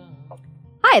rise and roll?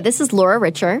 Hi, this is Laura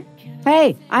Richer.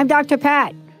 Hey, I'm Dr.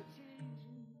 Pat.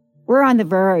 We're on The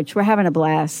Verge. We're having a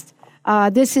blast.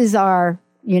 This is our,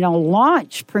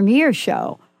 launch premiere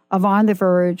show of On The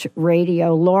Verge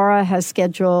Radio. Laura has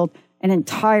scheduled an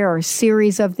entire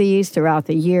series of these throughout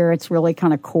the year. It's really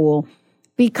kind of cool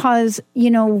because,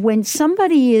 when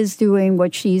somebody is doing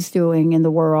what she's doing in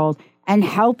the world and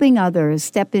helping others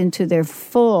step into their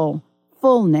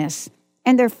fullness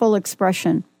and their full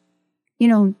expression,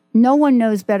 no one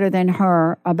knows better than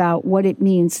her about what it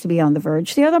means to be on the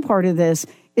verge. The other part of this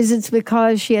is it's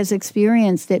because she has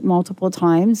experienced it multiple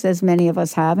times, as many of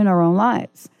us have in our own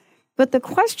lives. But the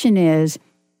question is,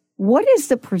 what is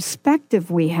the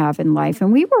perspective we have in life?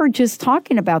 And we were just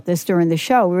talking about this during the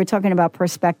show. We were talking about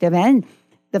perspective and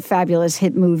the fabulous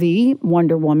hit movie,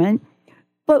 Wonder Woman.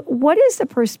 But what is the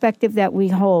perspective that we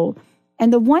hold?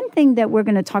 And the one thing that we're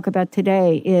going to talk about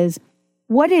today is,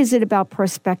 what is it about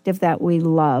perspective that we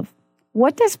love?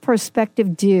 What does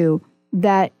perspective do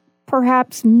that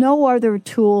perhaps no other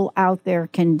tool out there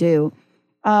can do?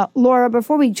 Laura,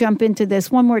 before we jump into this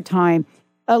one more time,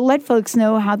 let folks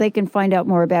know how they can find out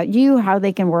more about you, how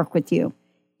they can work with you.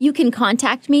 You can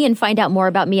contact me and find out more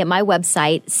about me at my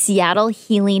website,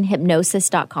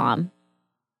 seattlehealinghypnosis.com.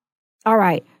 All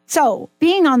right. So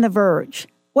being on the verge,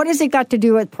 what has it got to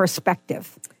do with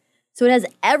perspective? So it has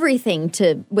everything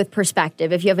with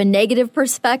perspective. If you have a negative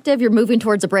perspective, you're moving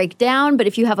towards a breakdown. But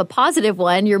if you have a positive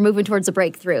one, you're moving towards a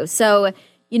breakthrough. So,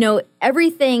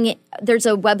 everything, there's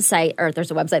a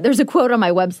quote on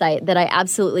my website that I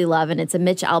absolutely love. And it's a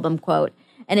Mitch Albom quote.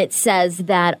 And it says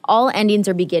that all endings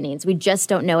are beginnings. We just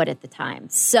don't know it at the time.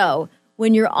 So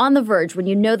when you're on the verge, when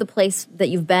you know the place that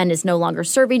you've been is no longer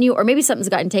serving you, or maybe something's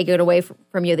gotten taken away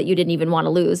from you that you didn't even want to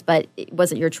lose, but it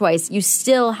wasn't your choice, you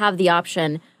still have the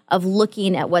option of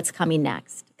looking at what's coming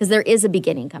next, because there is a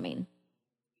beginning coming.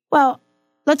 Well,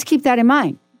 let's keep that in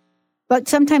mind. But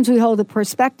sometimes we hold the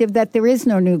perspective that there is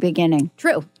no new beginning.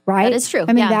 True. Right? That is true.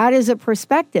 I mean, that is a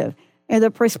perspective. And the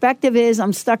perspective is,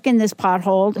 I'm stuck in this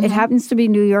pothole. Mm-hmm. It happens to be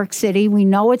New York City. We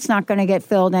know it's not going to get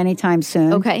filled anytime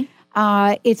soon. Okay.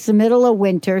 It's the middle of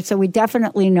winter, so we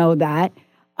definitely know that.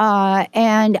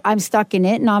 And I'm stuck in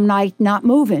it, and I'm not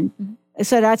moving. Mm-hmm.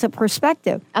 So that's a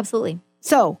perspective. Absolutely.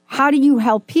 So how do you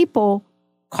help people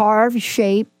carve,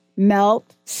 shape,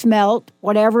 melt, smelt,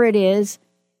 whatever it is,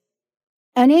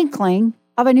 an inkling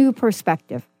of a new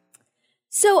perspective?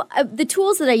 So the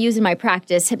tools that I use in my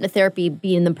practice, hypnotherapy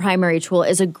being the primary tool,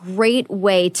 is a great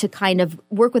way to kind of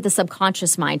work with the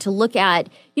subconscious mind, to look at,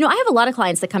 I have a lot of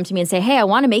clients that come to me and say, hey, I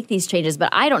want to make these changes, but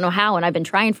I don't know how, and I've been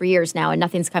trying for years now, and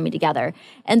nothing's coming together.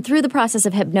 And through the process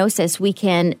of hypnosis, we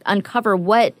can uncover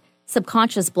what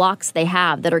subconscious blocks they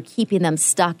have that are keeping them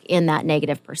stuck in that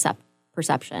negative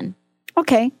perception.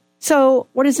 Okay. So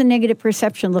what does a negative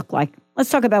perception look like? Let's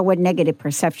talk about what negative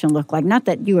perception look like. Not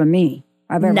that you or me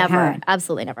I've ever never had.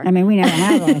 Absolutely never. I mean, we never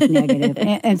have a negative.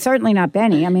 And certainly not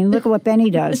Benny. I mean, look at what Benny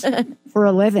does for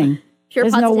a living. Pure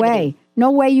There's positivity.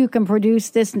 no way you can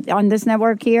produce this on this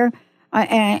network here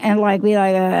and like be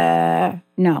like,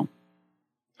 no.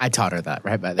 I taught her that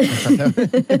right by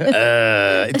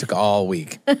there. It took all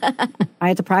week. I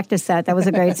had to practice that. That was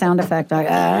a great sound effect.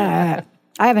 I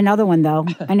have another one, though,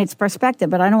 and it's perspective,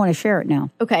 but I don't want to share it now.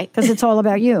 Okay. Because it's all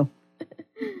about you.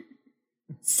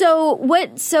 So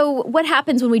what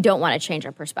happens when we don't want to change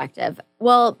our perspective?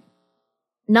 Well,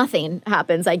 nothing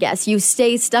happens, I guess. You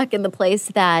stay stuck in the place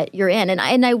that you're in.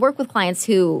 And I work with clients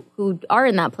who are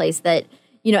in that place that,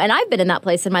 and I've been in that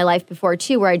place in my life before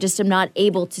too, where I just am not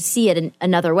able to see it in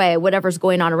another way. Whatever's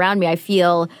going on around me, I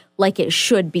feel like it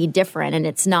should be different, and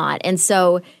it's not. And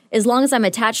so as long as I'm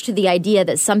attached to the idea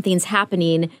that something's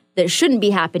happening that shouldn't be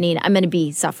happening, I'm going to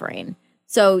be suffering.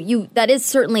 So that is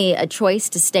certainly a choice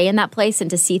to stay in that place and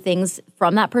to see things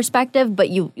from that perspective, but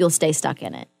you'll stay stuck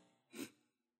in it.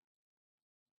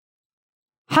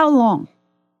 How long?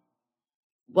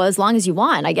 Well, as long as you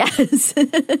want, I guess.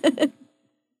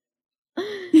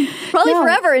 Probably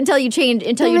forever until you change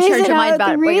your mind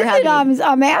about what you're having.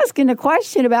 I'm asking a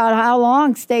question about how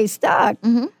long stay stuck.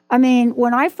 Mm-hmm. I mean,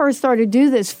 when I first started to do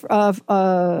this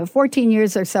 14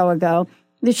 years or so ago,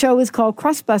 the show was called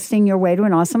Crust Busting Your Way to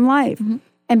an Awesome Life. Mm-hmm.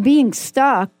 And being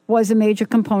stuck was a major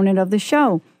component of the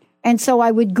show. And so I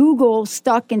would Google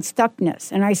stuck and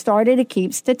stuckness, and I started to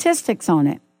keep statistics on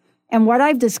it. And what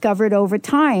I've discovered over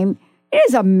time, it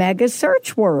is a mega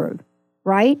search word,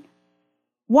 right?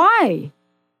 Why?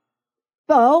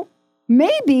 Well,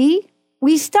 maybe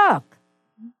we stuck.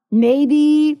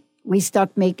 Maybe we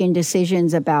stuck making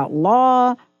decisions about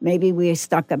law. Maybe we're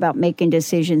stuck about making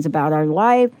decisions about our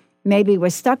life. Maybe we're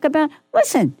stuck about,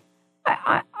 listen,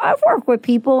 I've worked with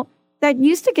people that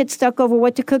used to get stuck over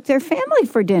what to cook their family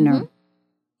for dinner. Mm-hmm.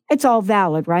 It's all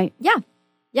valid, right?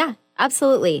 Yeah,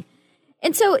 absolutely.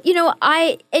 And so,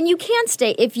 you can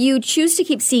stay, if you choose to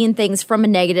keep seeing things from a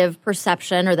negative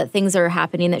perception or that things are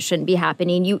happening that shouldn't be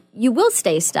happening, you will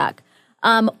stay stuck.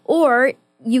 Or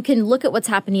you can look at what's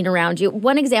happening around you.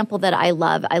 One example that I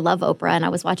love Oprah, and I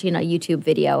was watching a YouTube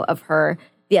video of her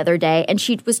the other day, and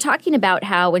she was talking about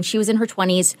how when she was in her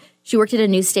 20s, she worked at a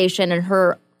news station, and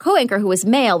her co-anchor, who was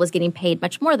male, was getting paid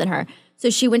much more than her. So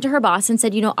she went to her boss and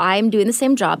said, I'm doing the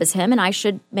same job as him, and I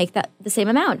should make that the same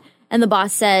amount. And the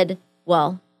boss said,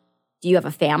 well, do you have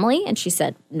a family? And she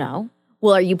said, no.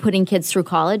 Well, are you putting kids through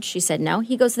college? She said, no.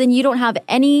 He goes, then you don't have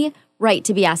any right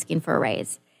to be asking for a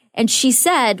raise. And she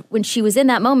said, when she was in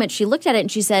that moment, she looked at it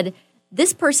and she said,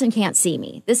 this person can't see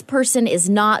me. This person is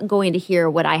not going to hear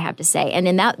what I have to say. And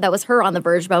in that was her on the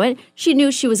verge moment. She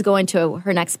knew she was going to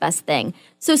her next best thing.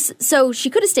 So she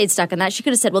could have stayed stuck in that. She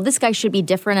could have said, well, this guy should be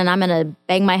different, and I'm going to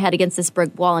bang my head against this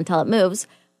brick wall until it moves.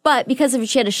 But because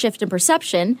she had a shift in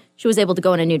perception, she was able to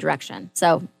go in a new direction.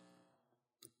 So,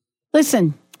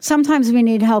 listen, sometimes we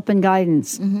need help and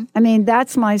guidance. Mm-hmm. I mean,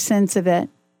 that's my sense of it.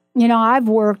 I've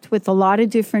worked with a lot of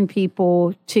different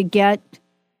people to get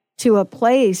to a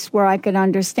place where I could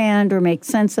understand or make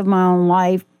sense of my own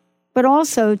life, but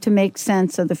also to make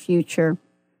sense of the future.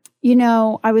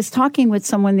 I was talking with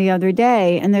someone the other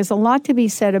day, and there's a lot to be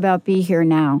said about be here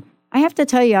now. I have to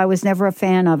tell you, I was never a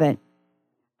fan of it.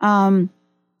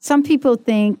 Some people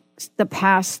think the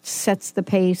past sets the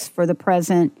pace for the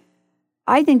present.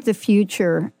 I think the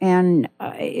future, and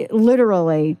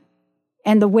literally,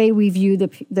 and the way we view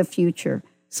the future.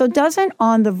 So doesn't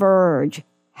On the Verge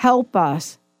help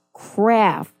us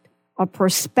craft a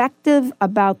perspective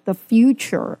about the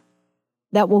future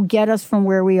that will get us from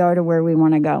where we are to where we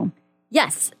want to go?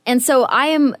 Yes. And so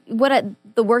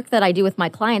the work that I do with my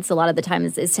clients a lot of the time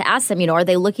is to ask them, are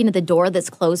they looking at the door that's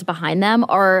closed behind them,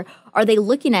 or are they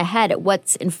looking ahead at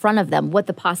what's in front of them, what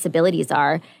the possibilities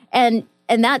are? And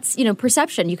that's,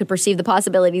 perception. You could perceive the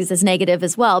possibilities as negative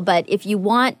as well. But if you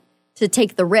want to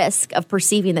take the risk of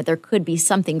perceiving that there could be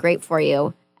something great for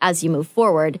you as you move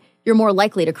forward, you're more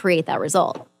likely to create that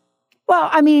result. Well,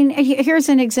 I mean, here's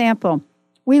an example.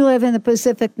 We live in the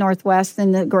Pacific Northwest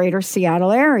in the greater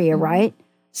Seattle area, mm-hmm. right?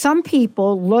 Some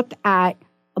people look at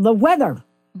the weather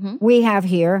mm-hmm. we have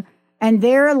here, and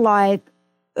they're like,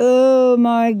 oh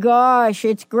my gosh,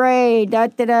 it's great.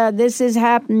 This is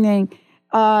happening.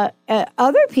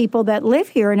 Other people that live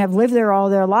here and have lived there all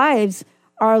their lives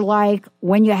are like,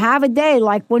 when you have a day,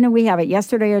 like when did we have it?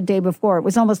 Yesterday or the day before? It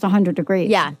was almost 100 degrees.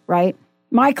 Yeah. Right?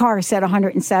 My car said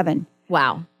 107.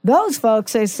 Wow. Those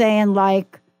folks are saying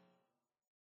like,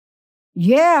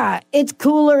 yeah, it's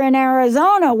cooler in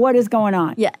Arizona. What is going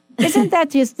on? Yeah. Isn't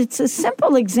that just, it's a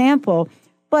simple example.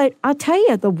 But I'll tell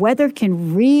you, the weather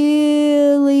can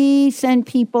really send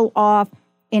people off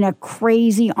in a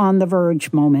crazy on the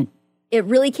verge moment. It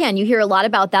really can. You hear a lot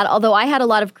about that, although I had a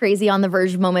lot of crazy on the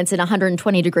verge moments in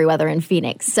 120-degree weather in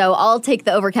Phoenix. So I'll take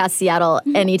the overcast Seattle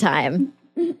anytime.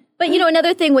 But,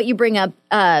 another thing what you bring up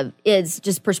is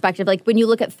just perspective. Like when you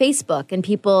look at Facebook and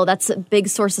people, that's a big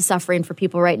source of suffering for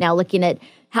people right now, looking at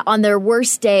how on their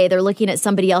worst day, they're looking at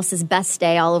somebody else's best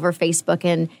day all over Facebook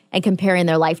and comparing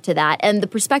their life to that. And the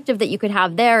perspective that you could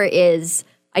have there is,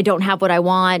 I don't have what I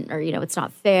want, or, it's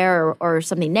not fair or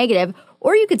something negative.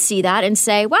 Or you could see that and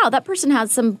say, wow, that person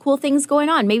has some cool things going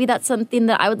on. Maybe that's something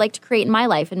that I would like to create in my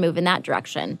life and move in that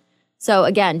direction. So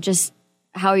again, just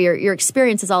how your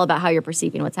experience is all about how you're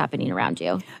perceiving what's happening around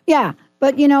you. Yeah,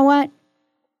 but you know what?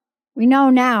 We know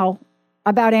now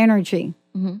about energy.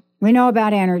 Mm-hmm. We know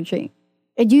about energy.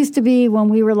 It used to be when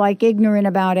we were like ignorant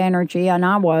about energy, and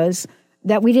I was,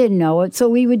 that we didn't know it. So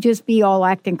we would just be all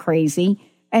acting crazy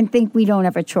and think we don't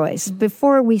have a choice. Mm-hmm.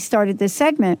 Before we started this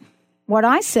segment, what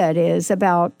I said is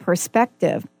about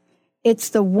perspective. It's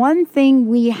the one thing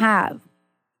we have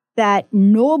that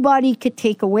nobody could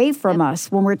take away from us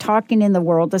when we're talking in the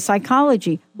world of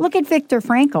psychology. Look at Viktor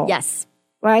Frankl. Yes.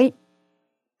 Right?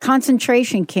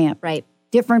 Concentration camp. Right.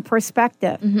 Different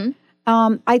perspective. Mm-hmm.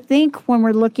 I think when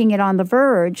we're looking at On the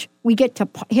Verge, we get to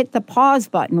hit the pause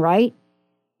button, right?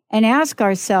 And ask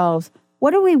ourselves,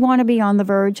 what do we want to be on the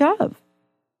verge of?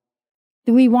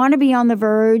 Do we want to be on the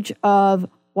verge of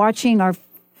watching our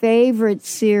favorite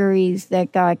series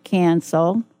that got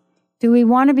canceled? Do we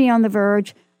want to be on the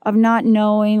verge of not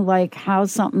knowing like how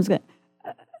something's going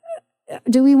to...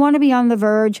 Do we want to be on the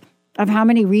verge of how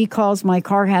many recalls my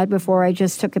car had before I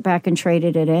just took it back and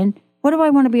traded it in? What do I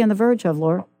want to be on the verge of,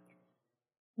 Laura?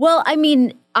 Well, I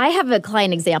mean, I have a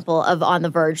client example of On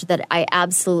the Verge that I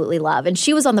absolutely love. And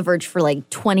she was on the verge for like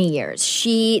 20 years.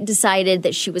 She decided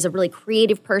that she was a really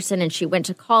creative person and she went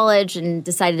to college and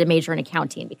decided to major in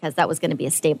accounting because that was going to be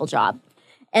a stable job.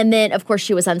 And then, of course,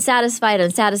 she was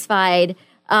unsatisfied.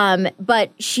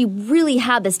 But she really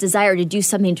had this desire to do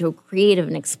something to creative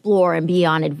and explore and be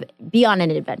on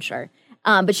an adventure.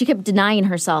 But she kept denying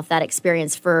herself that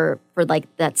experience for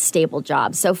like that stable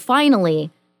job. So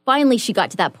finally, she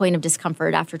got to that point of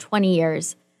discomfort after 20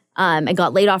 years and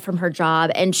got laid off from her job.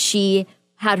 And she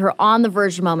had her on the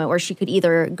verge moment where she could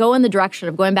either go in the direction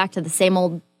of going back to the same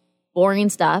old boring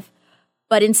stuff,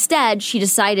 but instead she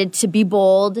decided to be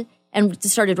bold and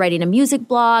started writing a music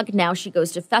blog. Now she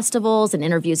goes to festivals and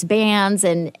interviews bands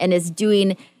and is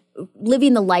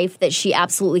living the life that she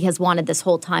absolutely has wanted this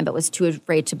whole time, but was too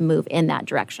afraid to move in that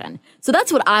direction. So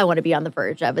that's what I want to be on the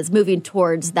verge of, is moving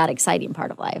towards that exciting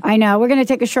part of life. I know. We're going to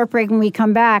take a short break. When we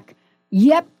come back,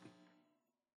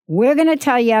 we're going to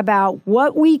tell you about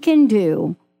what we can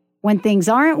do when things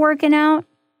aren't working out,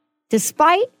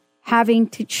 despite having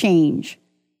to change.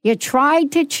 You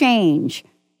tried to change.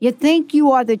 You think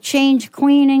you are the change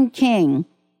queen and king,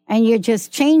 and you're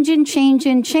just changing,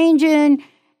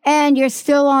 and you're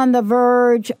still on the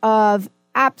verge of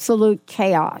absolute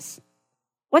chaos.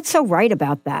 What's so right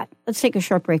about that? Let's take a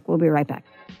short break. We'll be right back.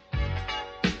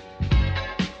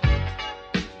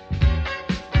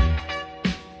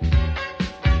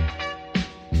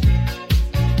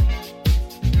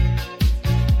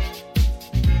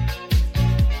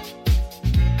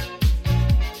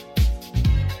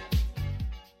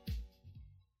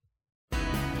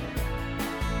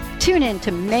 Tune in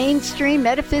to Mainstream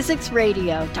Metaphysics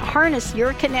Radio to harness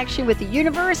your connection with the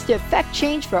universe to effect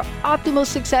change for optimal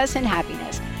success and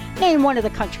happiness. Named one of the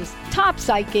country's top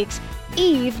psychics,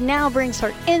 Eve now brings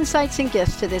her insights and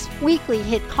gifts to this weekly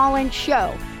hit call-in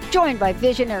show, joined by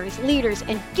visionaries, leaders,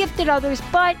 and gifted others,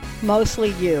 but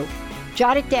mostly you.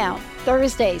 Jot it down.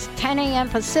 Thursdays, 10 a.m.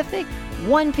 Pacific,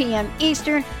 1 p.m.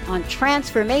 Eastern on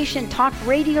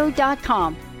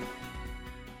TransformationTalkRadio.com.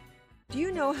 Do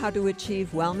you know how to achieve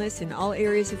wellness in all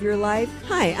areas of your life?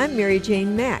 Hi, I'm Mary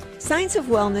Jane Mack. Signs of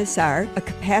wellness are a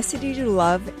capacity to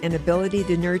love and ability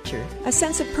to nurture, a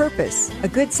sense of purpose, a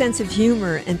good sense of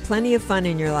humor and plenty of fun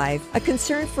in your life, a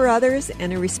concern for others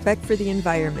and a respect for the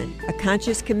environment, a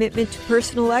conscious commitment to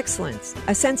personal excellence,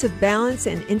 a sense of balance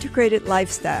and integrated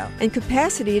lifestyle, and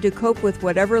capacity to cope with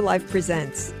whatever life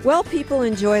presents. Well people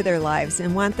enjoy their lives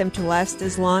and want them to last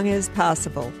as long as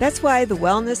possible. That's why the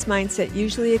wellness mindset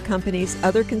usually accompanies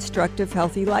other constructive,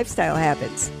 healthy lifestyle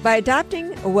habits. By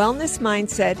adopting a wellness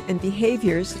mindset and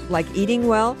behaviors like eating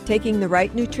well, taking the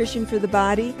right nutrition for the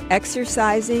body,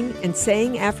 exercising, and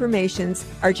saying affirmations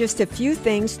are just a few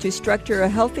things to structure a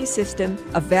healthy system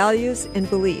of values and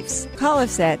beliefs. Call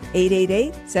us at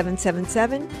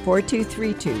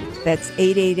 888-777-4232. That's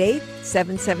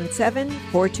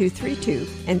 888-777-4232.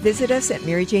 And visit us at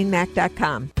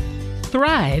maryjanemack.com.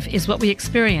 Thrive is what we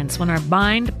experience when our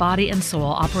mind, body, and soul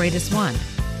operate as one.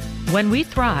 When we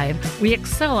thrive, we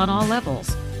excel on all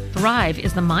levels. Thrive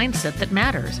is the mindset that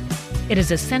matters. It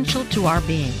is essential to our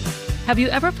being. Have you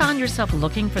ever found yourself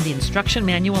looking for the instruction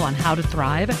manual on how to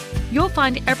thrive? You'll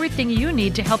find everything you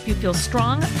need to help you feel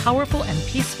strong, powerful, and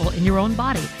peaceful in your own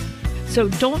body. So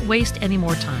don't waste any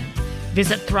more time.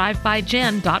 Visit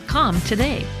thrivebyjen.com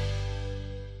today.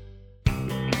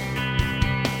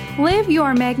 Live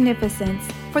your magnificence,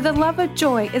 for the love of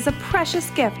joy is a precious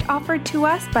gift offered to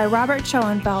us by Robert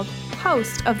Schoenfeld,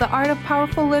 host of the Art of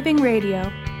Powerful Living Radio.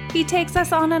 He takes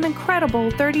us on an incredible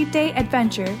 30-day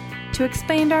adventure to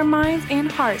expand our minds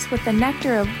and hearts with the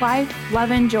nectar of life,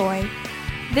 love, and joy.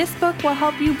 This book will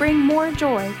help you bring more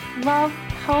joy, love,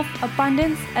 health,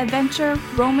 abundance, adventure,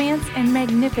 romance, and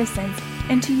magnificence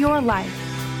into your life.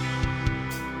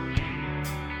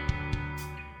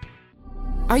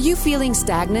 Are you feeling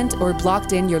stagnant or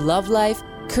blocked in your love life,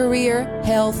 career,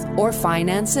 health, or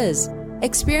finances?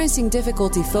 Experiencing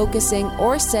difficulty focusing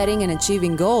or setting and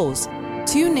achieving goals?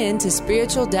 Tune in to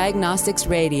Spiritual Diagnostics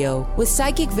Radio with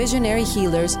psychic visionary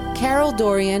healers Carol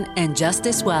Dorian and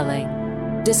Justice Welling.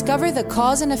 Discover the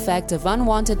cause and effect of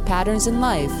unwanted patterns in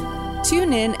life.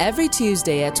 Tune in every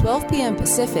Tuesday at 12 p.m.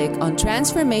 Pacific on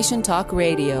Transformation Talk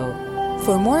Radio.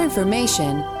 For more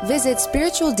information, visit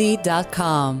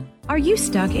spiritualdeed.com. Are you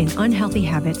stuck in unhealthy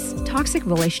habits, toxic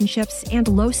relationships, and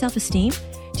low self-esteem?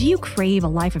 Do you crave a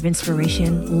life of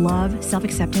inspiration, love,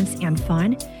 self-acceptance, and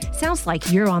fun? Sounds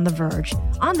like you're on the verge.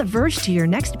 On the verge to your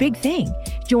next big thing.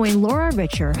 Join Laura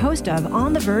Richer, host of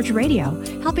On the Verge Radio,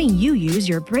 helping you use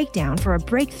your breakdown for a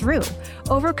breakthrough,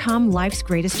 overcome life's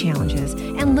greatest challenges,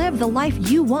 and live the life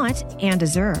you want and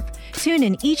deserve. Tune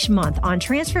in each month on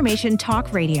Transformation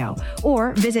Talk Radio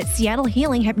or visit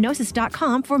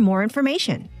SeattleHealingHypnosis.com for more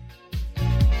information.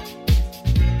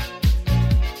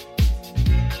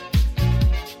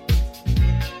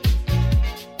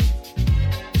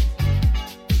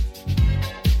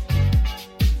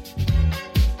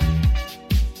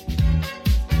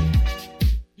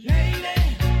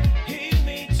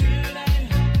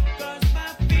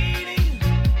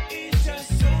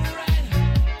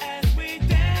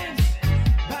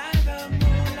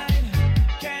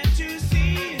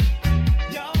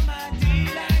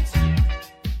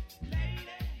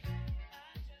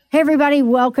 Hey, everybody,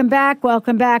 welcome back.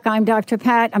 Welcome back. I'm Dr.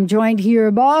 Pat. I'm joined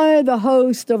here by the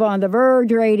host of On the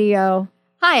Verge Radio.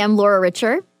 Hi, I'm Laura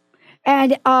Richer.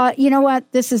 And you know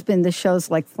what? This has been, the show's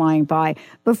like flying by.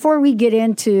 Before we get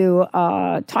into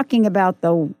talking about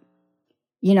the,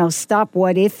 stop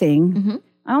what-ifing,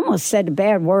 I almost said a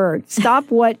bad word.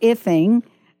 Stop what-ifing.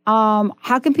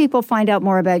 How can people find out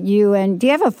more about you? And do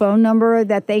you have a phone number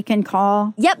that they can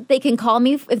call? Yep, they can call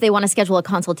me if they want to schedule a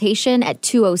consultation at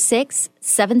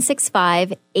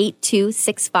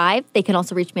 206-765-8265. They can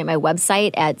also reach me at my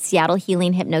website at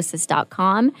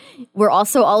SeattleHealingHypnosis.com. We're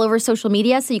also all over social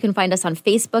media, so you can find us on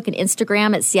Facebook and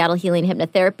Instagram at Seattle Healing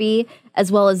Hypnotherapy,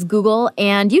 as well as Google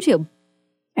and YouTube.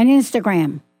 And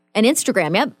Instagram. And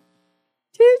Instagram, yep.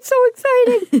 Dude, so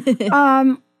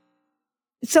exciting.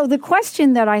 So the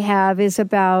question that I have is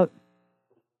about,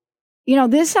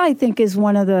 this I think is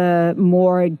one of the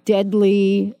more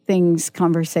deadly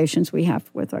conversations we have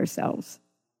with ourselves.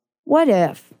 What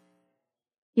if?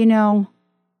 I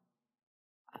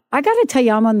got to tell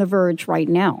you, I'm on the verge right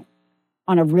now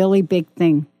on a really big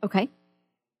thing. Okay.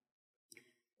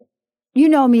 You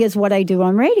know me as what I do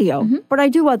on radio, but I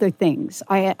do other things.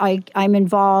 I'm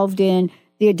involved in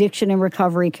the addiction and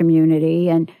recovery community,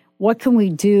 and what can we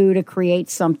do to create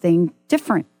something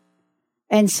different?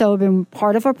 And so I've been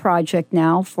part of a project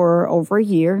now for over a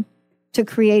year to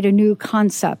create a new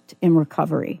concept in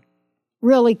recovery.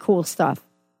 Really cool stuff.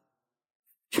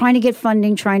 Trying to get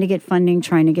funding.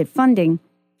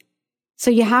 So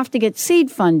you have to get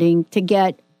seed funding to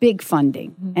get big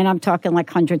funding. And I'm talking like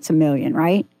hundreds of million,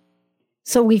 right?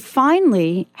 So we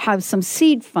finally have some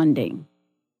seed funding.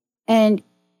 And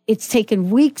it's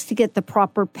taken weeks to get the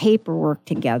proper paperwork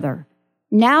together.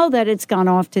 Now that it's gone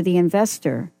off to the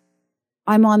investor,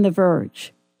 I'm on the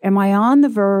verge. Am I on the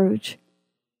verge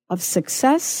of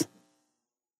success,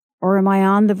 or am I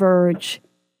on the verge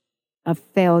of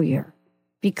failure?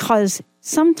 Because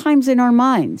sometimes in our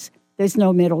minds, there's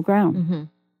no middle ground.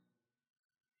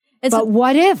 But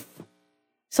what if?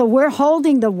 So we're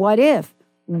holding the what if.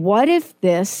 What if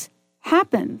this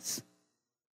happens?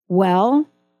 Well,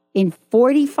 in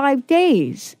 45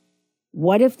 days,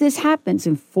 what if this happens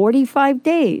in 45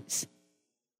 days?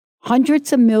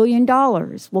 Hundreds of $1 million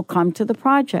will come to the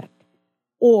project,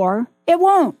 or it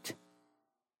won't.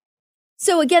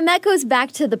 So again, that goes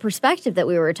back to the perspective that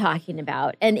we were talking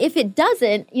about. And if it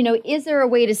doesn't, is there a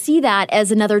way to see that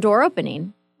as another door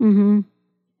opening?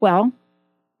 Well,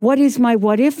 what is my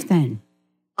what if then?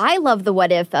 I love the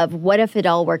what if of what if it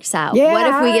all works out? Yeah, what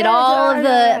if we get all of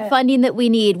the funding that we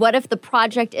need? What if the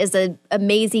project is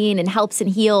amazing and helps and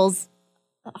heals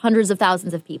hundreds of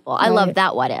thousands of people? I love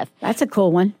that what if. That's a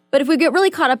cool one. But if we get really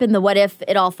caught up in the what if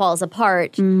it all falls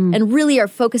apart and really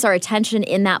focus our attention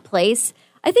in that place,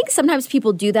 I think sometimes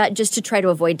people do that just to try to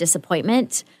avoid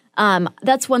disappointment.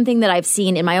 That's one thing that I've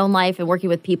seen in my own life and working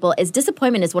with people is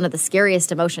disappointment is one of the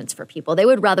scariest emotions for people. They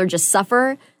would rather just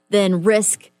suffer than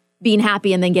risk being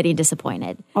happy and then getting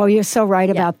disappointed. Oh, you're so right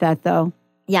about that, though.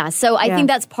 Yeah, so I think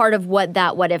that's part of what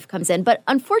that what if comes in. But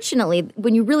unfortunately,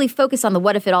 when you really focus on the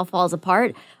what if it all falls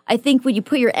apart, I think when you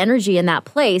put your energy in that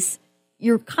place,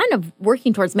 you're kind of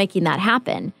working towards making that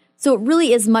happen. So it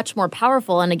really is much more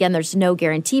powerful. And again, there's no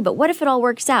guarantee. But what if it all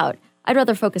works out? I'd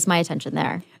rather focus my attention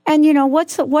there. And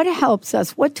what helps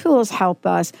us? What tools help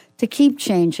us to keep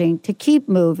changing, to keep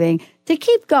moving, to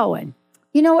keep going?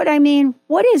 You know what I mean?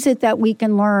 What is it that we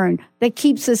can learn that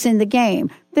keeps us in the game?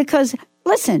 Because,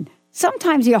 listen,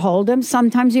 sometimes you hold them,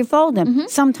 sometimes you fold them.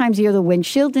 Sometimes you're the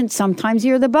windshield and sometimes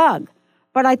you're the bug.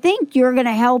 But I think you're going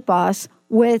to help us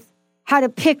with how to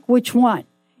pick which one.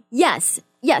 Yes.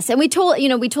 And we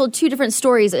told two different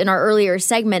stories in our earlier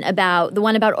segment about the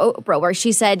one about Oprah, where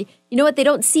she said, you know what, they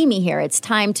don't see me here. It's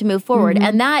time to move forward.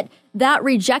 And that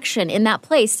rejection in that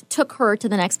place took her to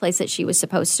the next place that she was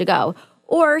supposed to go.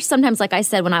 Or sometimes, like I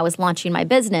said, when I was launching my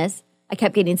business, I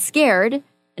kept getting scared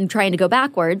and trying to go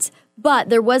backwards. But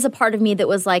there was a part of me that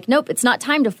was like, nope, it's not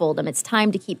time to fold them. It's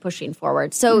time to keep pushing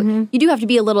forward. So you do have to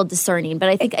be a little discerning. But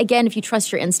I think, again, if you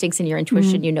trust your instincts and your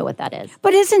intuition, you know what that is.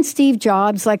 But isn't Steve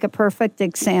Jobs like a perfect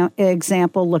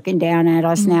example looking down at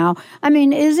us now? I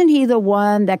mean, isn't he the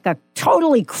one that got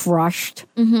totally crushed?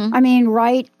 I mean,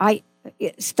 right? I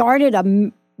started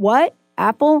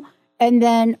Apple? And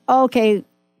then, okay,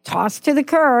 tossed to the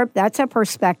curb. That's a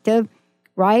perspective,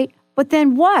 right? But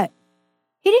then what?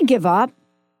 He didn't give up.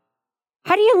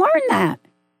 How do you learn that?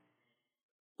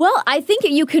 Well, I think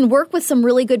you can work with some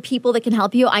really good people that can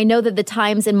help you. I know that the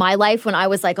times in my life when I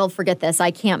was like, oh, forget this, I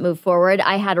can't move forward,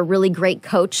 I had a really great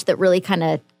coach that really kind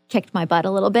of kicked my butt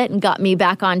a little bit and got me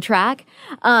back on track.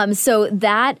 So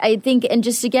that, I think, and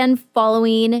just again,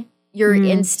 following your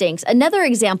instincts. Another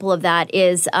example of that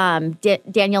is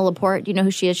Danielle Laporte. Do you know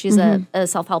who she is? She's a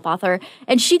self-help author.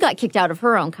 And she got kicked out of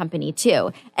her own company,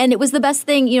 too. And it was the best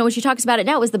thing, when she talks about it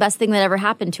now, it was the best thing that ever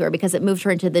happened to her because it moved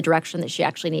her into the direction that she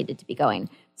actually needed to be going.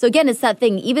 So again, it's that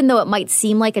thing, even though it might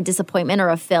seem like a disappointment or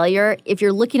a failure, if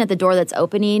you're looking at the door that's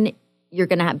opening, you're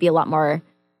going to be a lot more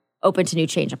open to new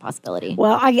change and possibility.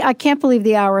 Well, I can't believe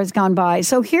the hour has gone by.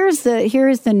 So here's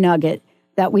the nugget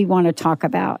that we want to talk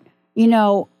about.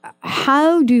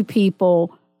 How do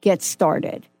people get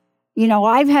started?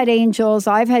 I've had angels.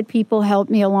 I've had people help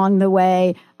me along the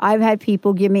way. I've had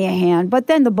people give me a hand, but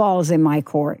then the ball's in my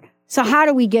court. So how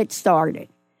do we get started?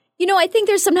 I think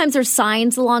there's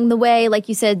signs along the way. Like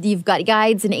you said, you've got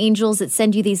guides and angels that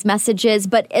send you these messages.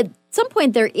 But at some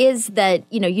point there is that,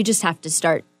 you just have to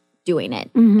start doing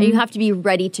it. And you have to be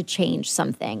ready to change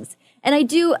some things.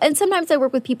 And sometimes I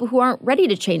work with people who aren't ready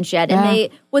to change yet. And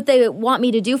what they want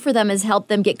me to do for them is help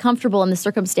them get comfortable in the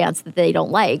circumstance that they don't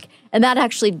like. And that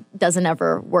actually doesn't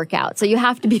ever work out. So you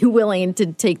have to be willing to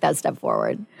take that step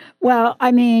forward. Well,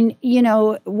 I mean,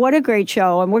 what a great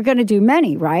show. And we're going to do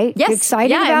many, right? Yes. You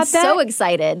excited about that? I'm so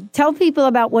excited. Tell people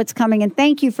about what's coming. And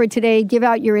thank you for today. Give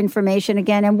out your information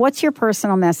again. And what's your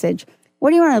personal message?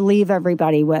 What do you want to leave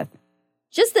everybody with?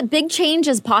 Just that big change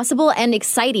is possible and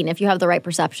exciting if you have the right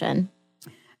perception.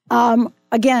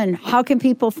 Again, how can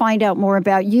people find out more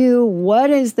about you? What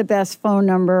is the best phone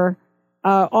number?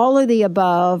 All of the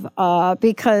above,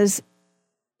 because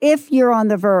if you're on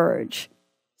the verge,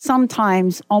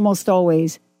 sometimes, almost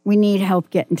always, we need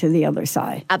help getting to the other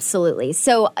side. Absolutely.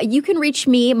 So you can reach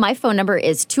me. My phone number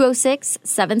is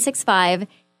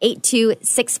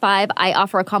 206-765-8265. I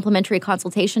offer a complimentary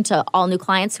consultation to all new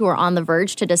clients who are on the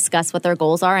verge to discuss what their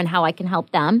goals are and how I can help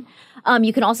them.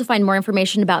 You can also find more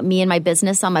information about me and my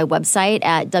business on my website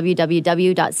at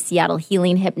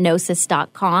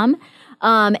www.seattlehealinghypnosis.com.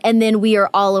 And then we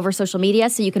are all over social media,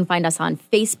 so you can find us on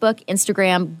Facebook,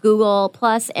 Instagram, Google+,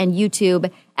 and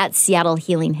YouTube at Seattle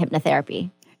Healing Hypnotherapy.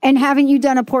 And haven't you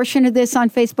done a portion of this on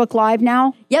Facebook Live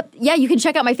now? Yep. Yeah, you can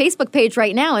check out my Facebook page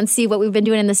right now and see what we've been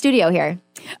doing in the studio here.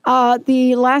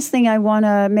 The last thing I want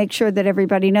to make sure that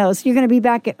everybody knows, you're going to be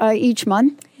back each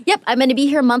month? Yep, I'm going to be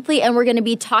here monthly, and we're going to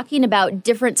be talking about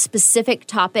different specific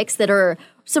topics that are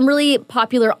some really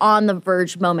popular on the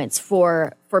verge moments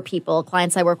for people,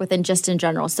 clients I work with, and just in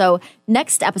general. So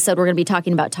next episode, we're going to be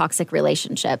talking about toxic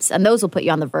relationships, and those will put you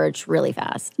on the verge really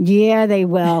fast. Yeah, they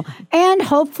will. And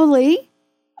hopefully,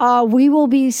 we will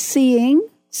be seeing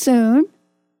soon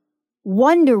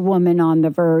Wonder Woman on the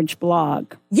Verge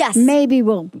blog. Yes. Maybe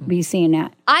we'll be seeing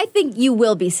that. I think you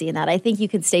will be seeing that. I think you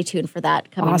can stay tuned for that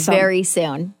coming very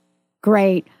soon.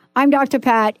 Great. I'm Dr.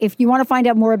 Pat. If you want to find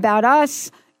out more about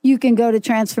us, you can go to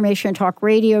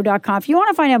transformationtalkradio.com. If you want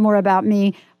to find out more about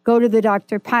me, go to the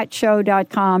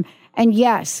drpatshow.com. And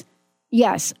yes,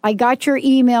 I got your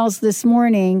emails this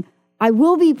morning. I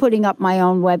will be putting up my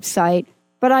own website,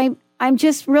 but I'm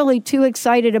just really too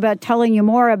excited about telling you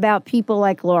more about people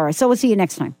like Laura. So we'll see you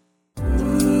next time.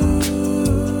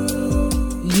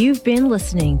 You've been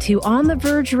listening to On the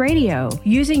Verge Radio,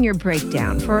 using your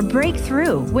breakdown for a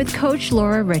breakthrough with Coach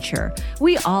Laura Richer.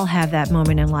 We all have that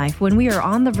moment in life when we are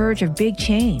on the verge of big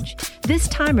change. This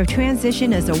time of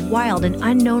transition is a wild and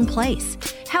unknown place.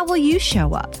 How will you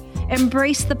show up?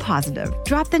 Embrace the positive,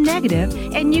 drop the negative,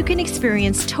 and you can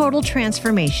experience total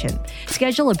transformation.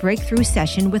 Schedule a breakthrough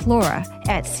session with Laura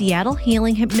at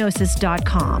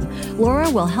seattlehealinghypnosis.com. Laura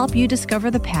will help you discover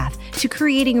the path to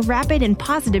creating rapid and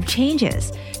positive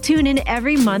changes. Tune in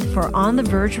every month for On the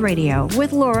Verge Radio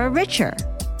with Laura Richer.